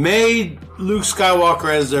made Luke Skywalker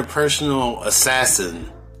as their personal assassin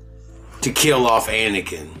to kill off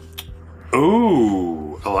Anakin.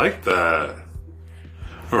 Ooh, I like that.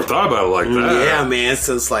 Never thought about it like that. Yeah, man.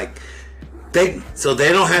 So it's like they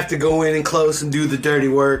don't have to go in and close and do the dirty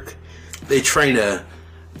work. They train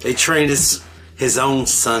his own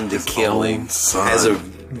son to kill him as a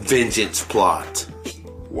vengeance plot.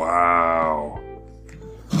 Wow.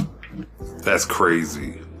 That's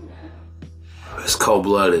crazy. It's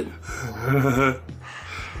cold-blooded.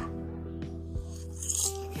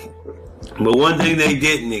 But one thing they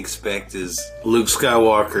didn't expect is Luke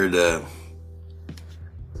Skywalker to,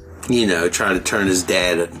 try to turn his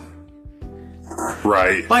dad.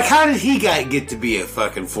 Right. Like, how did he get to be a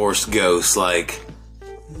fucking Force ghost? Like,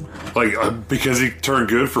 because he turned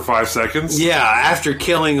good for 5 seconds? yeah, after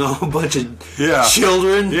killing a whole bunch of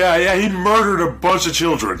children. Yeah, he murdered a bunch of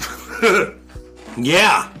children.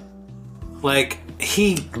 Yeah. Like,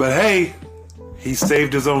 But hey, he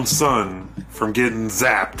saved his own son from getting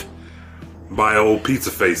zapped by old pizza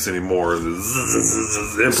face anymore.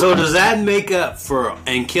 So does that make up for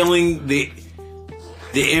and killing the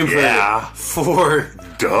Emperor for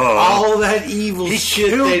all that evil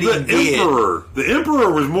shit that he did? Emperor. The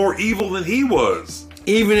Emperor was more evil than he was.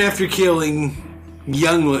 Even after killing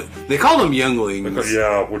they call them younglings.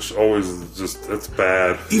 Yeah, which always is just, that's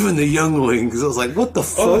bad. Even the younglings. I was like, what the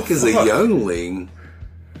fuck is a youngling?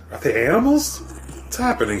 Are they animals? What's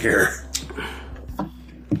happening here?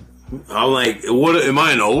 I'm like, what? Am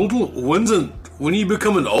I an old? When you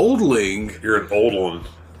become an oldling? You're an old one.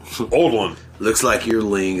 Old one. Looks like your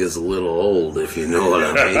ling is a little old, if you know what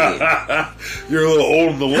I mean. You're a little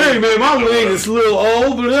old in the ling. Hey man, my ling is a little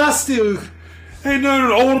old, but I still ain't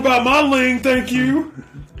nothing old about my ling, thank you.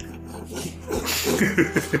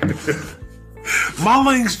 My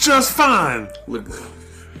ling's just fine. Look at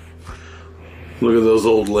those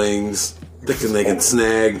old lings thinking they can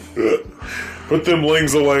snag. Put them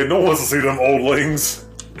lings away. No one wants to see them old lings.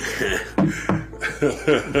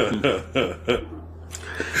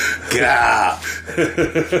 God.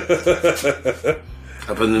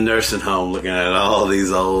 Up in the nursing home looking at all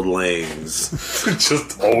these old lings.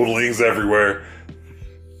 Just old lings everywhere.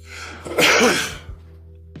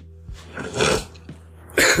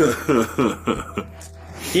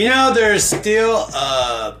 There's still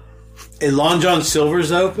a Long John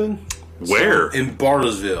Silver's open. Where? In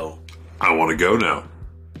Bartlesville. I want to go now.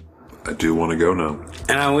 I do want to go now.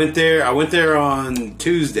 And I went there on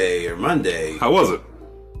Tuesday or Monday. How was it?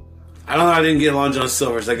 I don't know. I didn't get Long John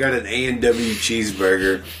Silver's. I got an A&W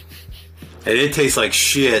cheeseburger. And it tastes like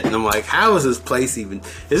shit. And I'm like, how is this place even...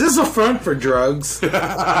 Is this a front for drugs? Is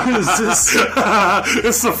this...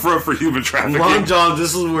 It's a front for human trafficking. Long John,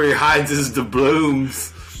 this is where he hides his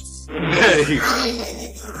doubloons. He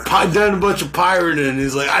done a bunch of pirating.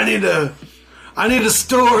 He's like, I need a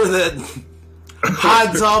store that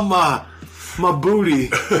hides all my booty.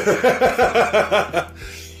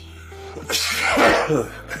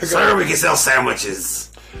 Sir, we can sell sandwiches.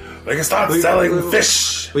 We can start selling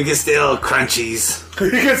fish. We can sell crunchies. We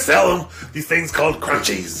can sell them. These things called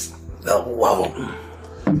crunchies. They'll love them.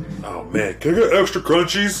 Oh man, can I get extra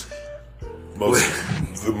crunchies?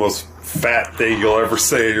 The most fat thing you'll ever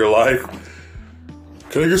say in your life.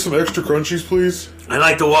 Can I get some extra crunchies, please? I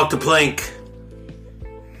like to walk the plank.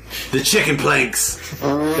 The chicken planks.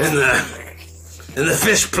 And the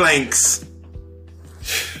fish planks.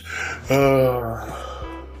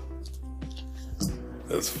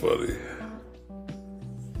 That's funny.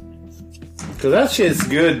 Cause that shit's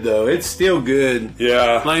good though. It's still good.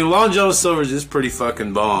 Yeah. Like Long John Silver's is pretty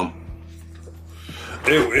fucking bomb.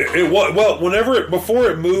 It was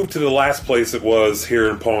before it moved to the last place it was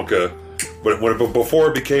here in Ponca, but before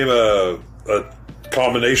it became a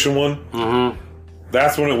combination one,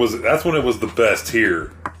 that's when it was the best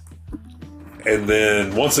here. And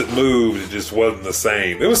then once it moved, it just wasn't the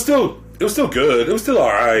same. It was still good. It was still all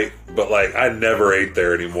right, but like I never ate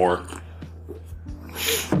there anymore.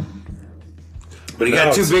 But he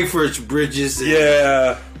got too big for its bridges.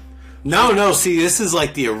 Yeah. No. See, this is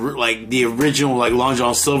like the original like Long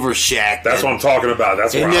John Silver Shack. That's what I'm talking about.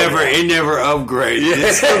 That's it never upgraded. Yeah.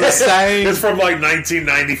 It's still the same. It's from like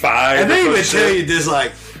 1995. And they even tell you this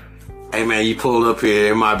like, hey man, you pulled up here.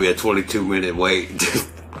 There might be a 22-minute wait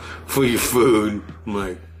for your food. I'm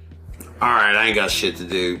like, all right, I ain't got shit to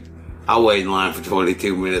do. I'll wait in line for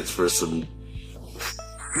 22 minutes for some.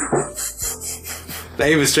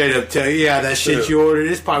 They even straight up tell you, that shit you ordered,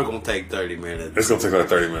 it's probably going to take 30 minutes. It's going to take like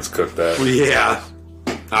 30 minutes to cook that. Yeah.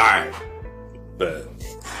 All right. Bet.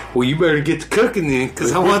 Well, you better get to cooking then,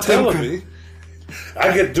 because I want them. Me. Can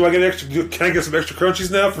I get some extra crunchies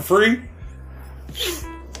now for free?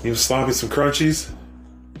 You slap me some crunchies?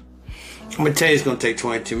 I'm going to tell you it's going to take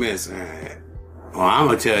 22 minutes. All right. Well, I'm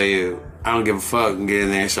going to tell you, I don't give a fuck and get in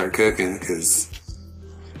there and start cooking, because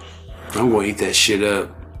I'm going to eat that shit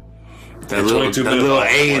up. That little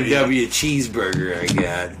A&W cheeseburger I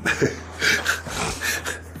got.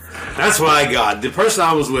 That's what I got. The person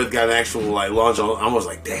I was with got an actual like Long John. I was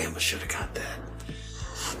like, damn, I should have got that.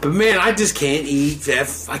 But man, I just can't eat that.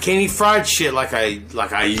 I can't eat fried shit like I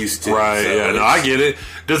used to. Right? So yeah. No, I get it.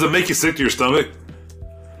 Does it make you sick to your stomach?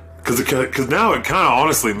 Because now it kind of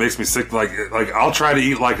honestly makes me sick. Like I'll try to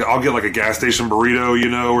eat I'll get like a gas station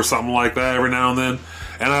burrito, or something like that every now and then.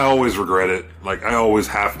 And I always regret it. Like, I always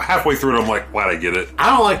halfway through it, I'm like, glad I get it.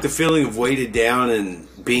 I don't like the feeling of weighted down and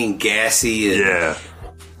being gassy. And yeah.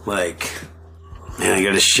 Like, man, I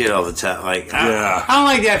got to shit all the time. Like, yeah. I don't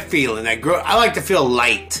like that feeling. I like to feel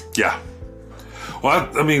light. Yeah. Well,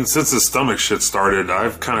 I mean, since the stomach shit started,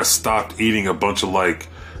 I've kind of stopped eating a bunch of, like,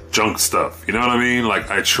 junk stuff. You know what I mean?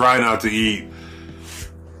 Like, I try not to eat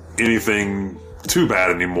anything too bad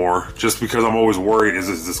anymore, just because I'm always worried, is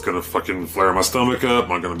this gonna fucking flare my stomach up?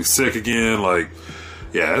 Am I gonna be sick again? Like,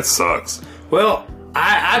 yeah, it sucks. Well,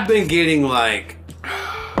 I've been getting like,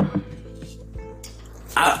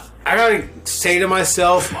 I gotta say to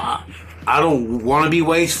myself, I don't want to be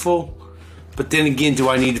wasteful, but then again, do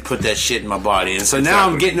I need to put that shit in my body? And so now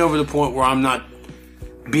I'm getting over the point where I'm not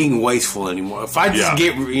being wasteful anymore. If I just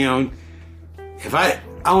get, if I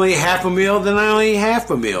only eat half a meal, then I only eat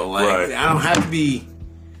half a meal. Like, right. I don't have to be,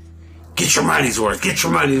 get your money's worth.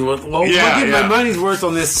 Well, I get my money's worth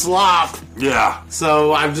on this slop. Yeah.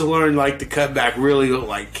 So I've just learned, like, to cut back really,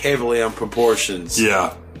 like, heavily on proportions.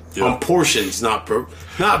 Yeah. On portions, not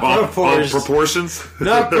proportions. Proportions?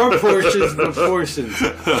 Not proportions, proportions.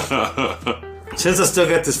 Since I still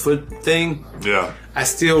got this foot thing, I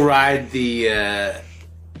still ride the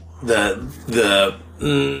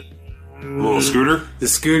little scooter? The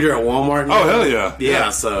scooter at Walmart. Oh, hell yeah. Yeah,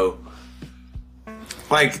 so,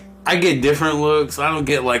 like, I get different looks. I don't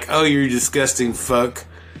get like, oh, you're a disgusting fuck.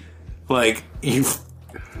 Like, you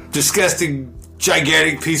disgusting,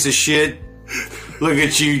 gigantic piece of shit. Look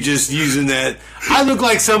at you just using that. I look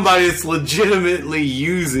like somebody that's legitimately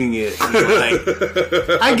using it. Like,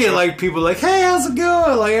 I get like people like, hey, how's it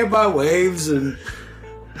going? Like, everybody waves and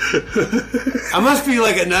I must be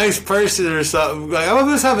like a nice person or something. Like, I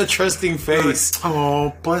must have a trusting face.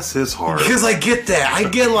 Oh, bless his heart. Because I get that. I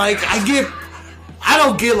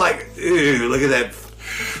don't get like, ew, look at that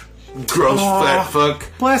gross fat fuck.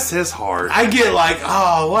 Bless his heart. I get like,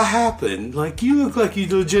 oh, what happened? Like, you look like you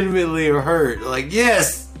legitimately are hurt. Like,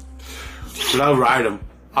 yes. But I'll ride them.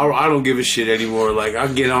 I don't give a shit anymore. Like,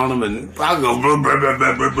 I'll get on them and I'll go.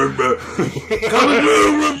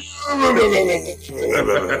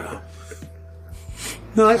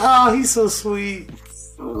 They're like, oh, he's so sweet.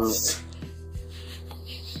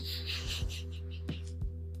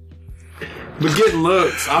 But getting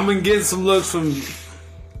looks. I've been getting some looks from.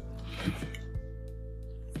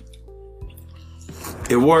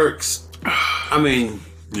 It works. I mean,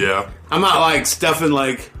 yeah. I'm not like stuffing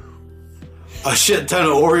like a shit ton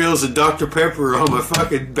of Oreos and Dr. Pepper on my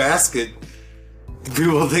fucking basket.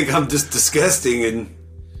 People think I'm just disgusting, and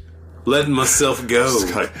letting myself go.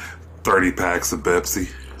 It's like 30 packs of Pepsi.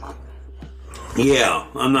 Yeah,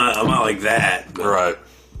 I'm not like that. Right.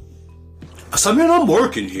 So, man, I'm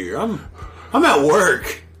working here. I'm at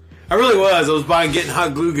work. I really was. I was getting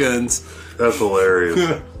hot glue guns. That's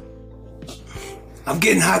hilarious. I'm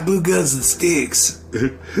getting hot glue guns and sticks.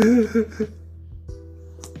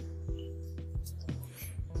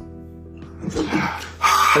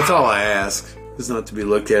 That's all I ask. Is not to be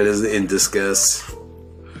looked at as in disgust.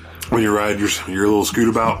 When you ride your little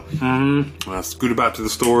scootabout, scootabout to the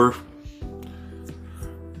store.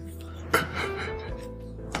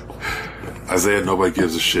 Isaiah, nobody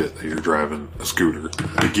gives a shit that you're driving a scooter.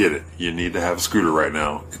 I get it. You need to have a scooter right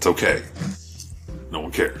now. It's okay. No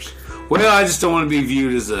one cares. Well, I just don't want to be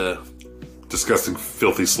viewed as a disgusting,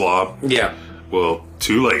 filthy slob. Yeah. Well,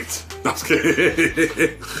 too late. No, I was kidding.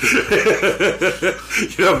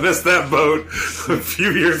 You missed that boat a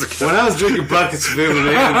few years ago. When I was drinking buckets of M&M's,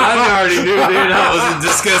 I already knew, dude, I was a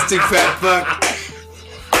disgusting fat fuck.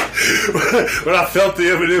 When I felt the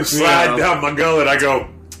M&M slide down my gullet, I go,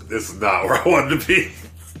 this is not where I wanted to be.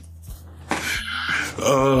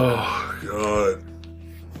 Oh, God.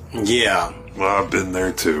 Yeah. Well, I've been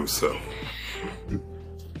there too, so.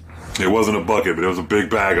 It wasn't a bucket, but it was a big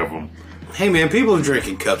bag of them. Hey, man, people are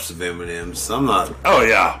drinking cups of M&M's. I'm not. Oh,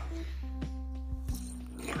 yeah.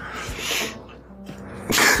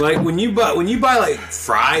 Like, when you buy like,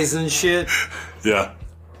 fries and shit. Yeah.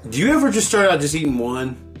 Do you ever just start out just eating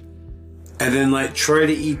one? And then, like, try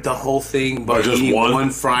to eat the whole thing by just eating one? one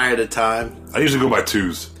fry at a time? I usually go by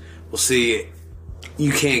twos. Well, see,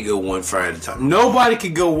 you can't go one fry at a time. Nobody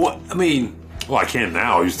could go one. I mean... Well, I can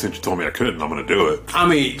now. Since you told me I couldn't, I'm going to do it. I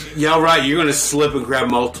mean, yeah, right. You're going to slip and grab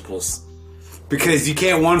multiples. Because you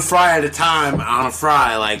can't one fry at a time on a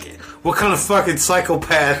fry. Like, what kind of fucking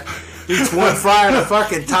psychopath eats one fry at a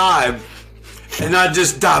fucking time and not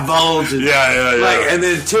just divulge it? Yeah. Like, and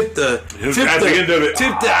then tip the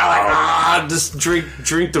just drink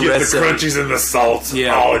the Get rest the of it. crunchies and the salt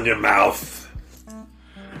all in your mouth.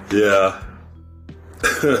 Yeah.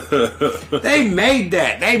 They made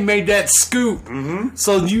that. They made that scoop. Mm-hmm.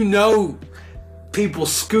 So people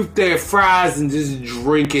scoop their fries and just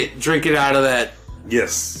drink it out of that.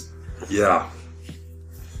 Yes. Yeah.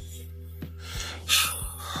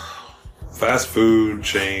 Fast food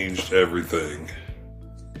changed everything.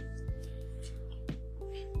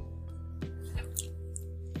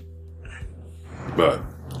 But,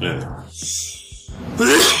 yeah.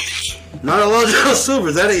 Not a lot of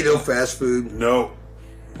silver. That ain't no fast food. No.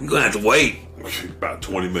 You're going to have to wait. About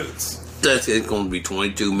 20 minutes. That's it's going to be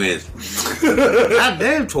 22 minutes. God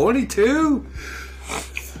damn, 22?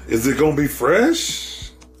 Is it going to be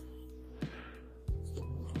fresh?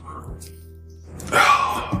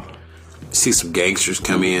 See some gangsters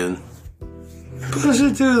come in. Push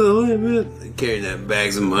it to the limit. They carrying that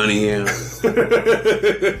bags of money out.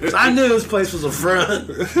 I knew this place was a front.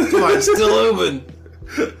 Why it's still open.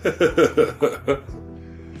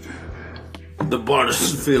 The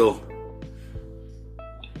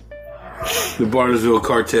Barnesville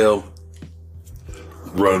cartel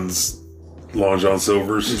runs Long John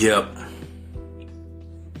Silver's. Yep.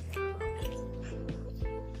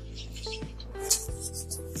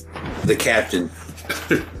 The captain.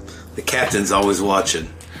 The captain's always watching.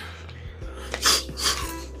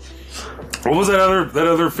 What was that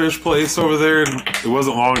other fish place over there? It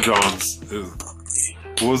wasn't Long John's.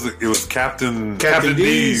 What was it? It was Captain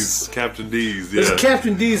D's. Captain D's. Yeah. There's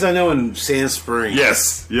Captain D's I know in Sand Springs.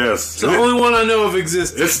 Yes. It's the only one I know of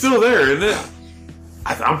exists. It's still there, isn't it?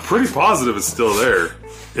 I'm pretty positive it's still there.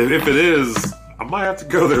 If it is, I might have to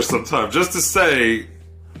go there sometime just to say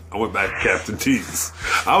I went back to Captain D's.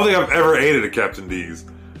 I don't think I've ever ate at a Captain D's.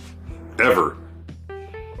 Ever.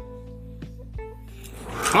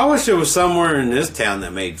 I wish there was somewhere in this town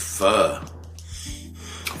that made pho.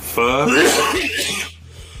 Pho?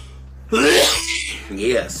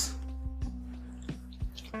 Yes.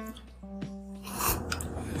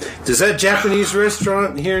 Does that Japanese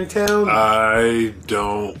restaurant here in town? I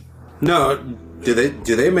don't. No. Do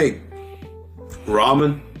they make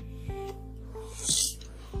ramen?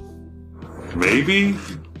 Maybe.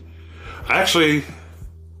 Actually,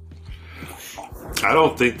 I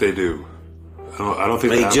don't think they do. I don't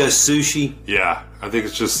think they have just sushi. Yeah, I think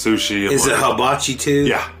it's just sushi. And is it hibachi too?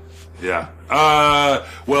 Yeah.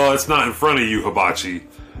 Well, it's not in front of you, hibachi.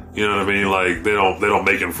 You know what I mean? Like they don't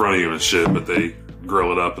make it in front of you and shit, but they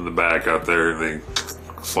grill it up in the back out there and they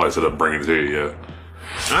slice it up, bring it to you. Yeah.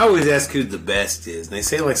 I always ask who the best is. And they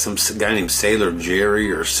say like some guy named Sailor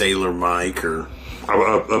Jerry or Sailor Mike or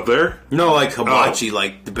up there. No, like hibachi,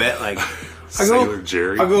 like the best, like Sailor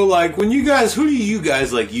Jerry. I go like, when you guys, who do you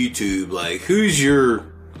guys like YouTube? Like, who's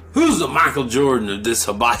the Michael Jordan of this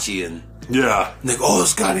Hibachian? Yeah. And they go, oh,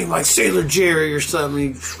 this guy named like Sailor Jerry or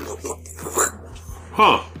something.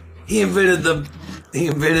 Huh. He invented the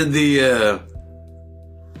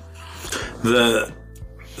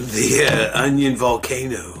onion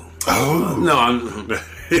volcano. Oh. No,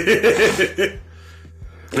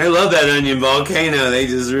 I love that onion volcano. They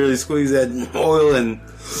just really squeeze that oil and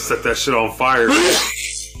set that shit on fire.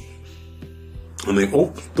 And they,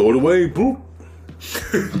 oh, throw it away, boop.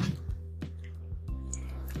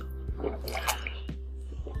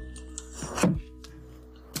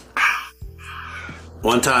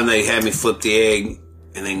 One time they had me flip the egg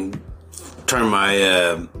and then turn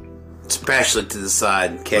my spatula to the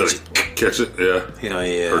side and catch it. Catch it, yeah.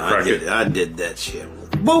 Yeah, Or crack it. I did that shit.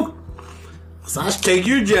 Boop. So I should take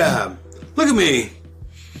your job. Look at me.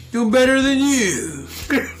 Doing better than you.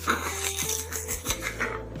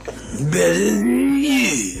 Better than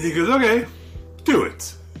you. He goes, okay, do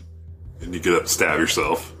it. And you get up and stab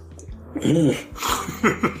yourself.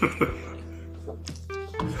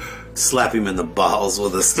 Slap him in the balls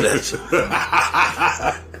with a stitch.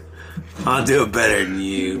 I'll do it better than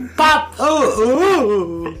you. Pop!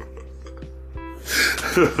 Oh!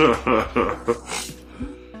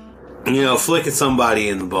 You know, flicking somebody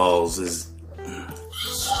in the balls is...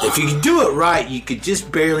 If you could do it right, you could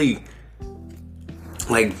just barely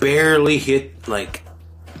hit, like,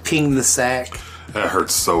 ping the sack. That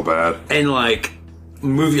hurts so bad. And, like,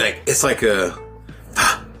 move, like, it's like a...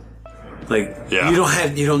 Like, yeah.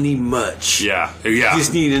 You don't need much. Yeah. You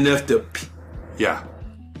just need enough to... Yeah.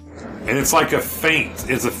 And it's like a feint.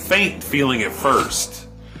 It's a feint feeling at first.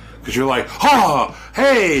 Because you're like, ha,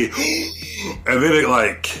 hey. And then it,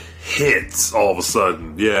 like, hits all of a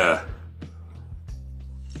sudden. Yeah.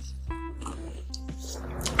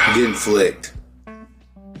 Getting flicked.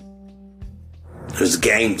 There's a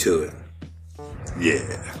game to it.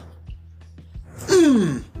 Yeah.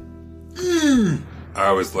 I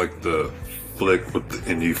always like the flick with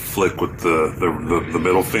and you flick with the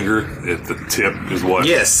middle finger at the tip is what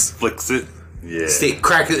flicks it. Yeah. It's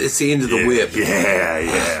the end of the whip.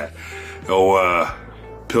 Yeah. Oh,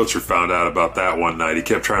 Pilcher found out about that one night. He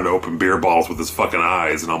kept trying to open beer bottles with his fucking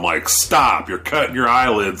eyes, and I'm like, stop! You're cutting your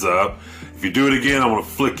eyelids up. If you do it again, I'm gonna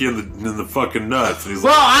flick you in the fucking nuts. And he's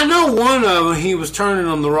well, I know one of them, he was turning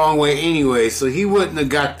them the wrong way anyway, so he wouldn't have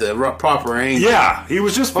got the proper angle. Yeah, he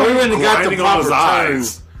was just he wouldn't have got the grinding on his proper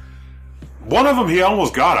eyes. One of them he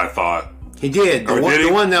almost got, I thought. He did. The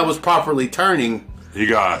one that was properly turning. He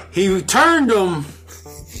got. He turned them,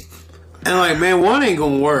 and like, man, one ain't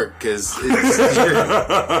gonna work because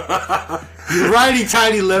you're righty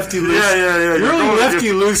tighty, lefty loosey. Yeah. You're only lefty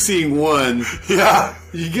looseying one. Yeah.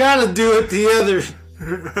 You gotta do it the other,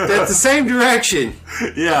 at the same direction.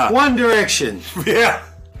 Yeah. One direction. Yeah.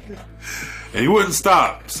 And he wouldn't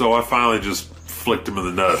stop, so I finally just flicked him in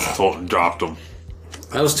the nuts and dropped him.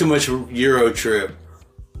 That was too much Euro trip.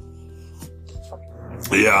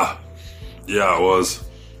 Yeah. Yeah, it was.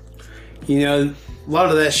 You know, a lot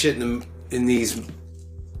of that shit in these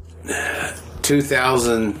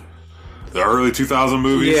 2000... The early 2000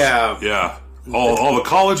 movies? Yeah. Yeah. All the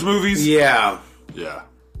college movies? Yeah. Yeah.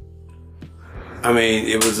 I mean,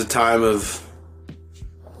 it was a time of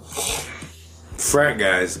frat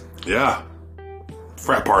guys. Yeah.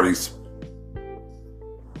 Frat parties.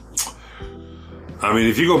 I mean,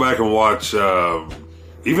 if you go back and watch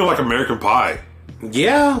even like American Pie.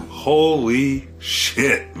 Yeah. Holy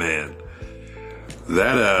shit, man.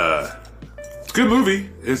 That, it's a good movie.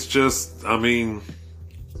 It's just, I mean,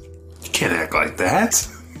 you can't act like that.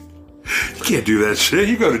 You can't do that shit.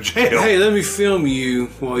 You go to jail. Hey, let me film you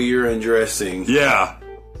while you're undressing. Yeah.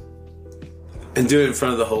 And do it in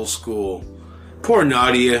front of the whole school. Poor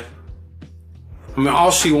Nadia. I mean,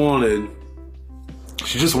 all she wanted.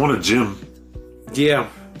 She just wanted Jim. Yeah.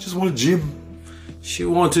 Just wanted Jim. She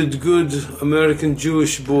wanted good American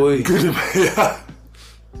Jewish boy. Good, yeah.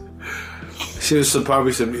 She was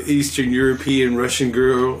probably some Eastern European Russian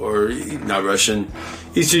girl, or not Russian,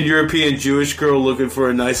 Eastern European Jewish girl looking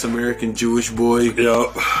for a nice American Jewish boy.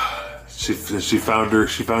 Yep. She found her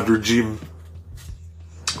Jim,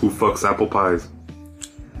 who fucks apple pies.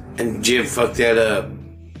 And Jim fucked that up.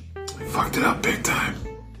 Fucked it up big time.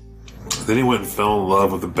 Then he went and fell in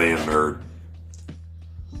love with a band nerd.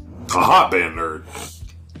 A hot band nerd.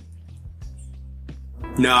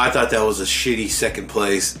 No, I thought that was a shitty second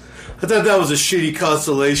place. I thought that was a shitty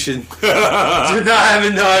consolation. For not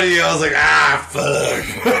having Nadia, I was like, fuck.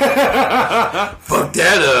 Fuck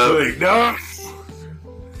that up. Like, no.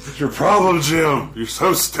 It's your problem, Jim. You're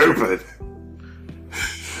so stupid.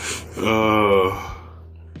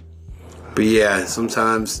 But yeah,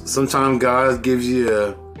 sometimes God gives you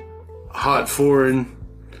a hot foreign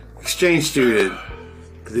exchange student,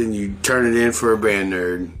 but then you turn it in for a band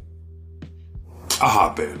nerd. A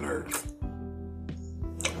hot band nerd.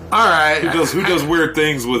 All right. Who does weird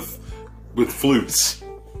things with flutes?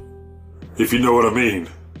 If you know what I mean.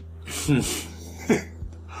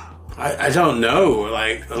 I don't know.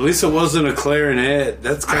 Like, at least it wasn't a clarinet.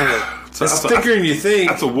 That's kind of that's thicker than you think.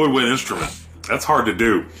 That's a woodwind instrument. That's hard to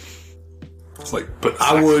do. It's like, but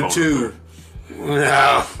I would too.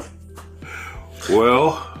 No.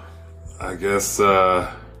 Well, I guess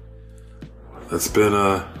it's been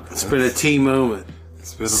a tea moment.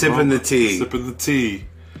 It's been sipping the tea. Sipping the tea.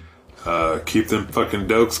 Keep them fucking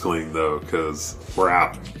dokes clean though, because we're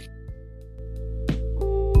out.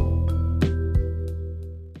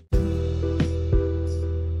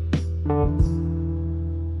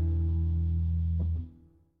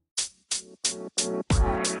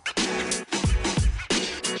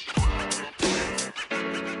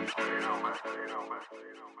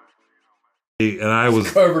 And I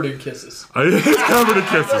was covered in kisses. I was covered in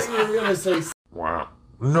kisses. I was gonna say. Wow.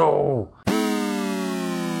 No.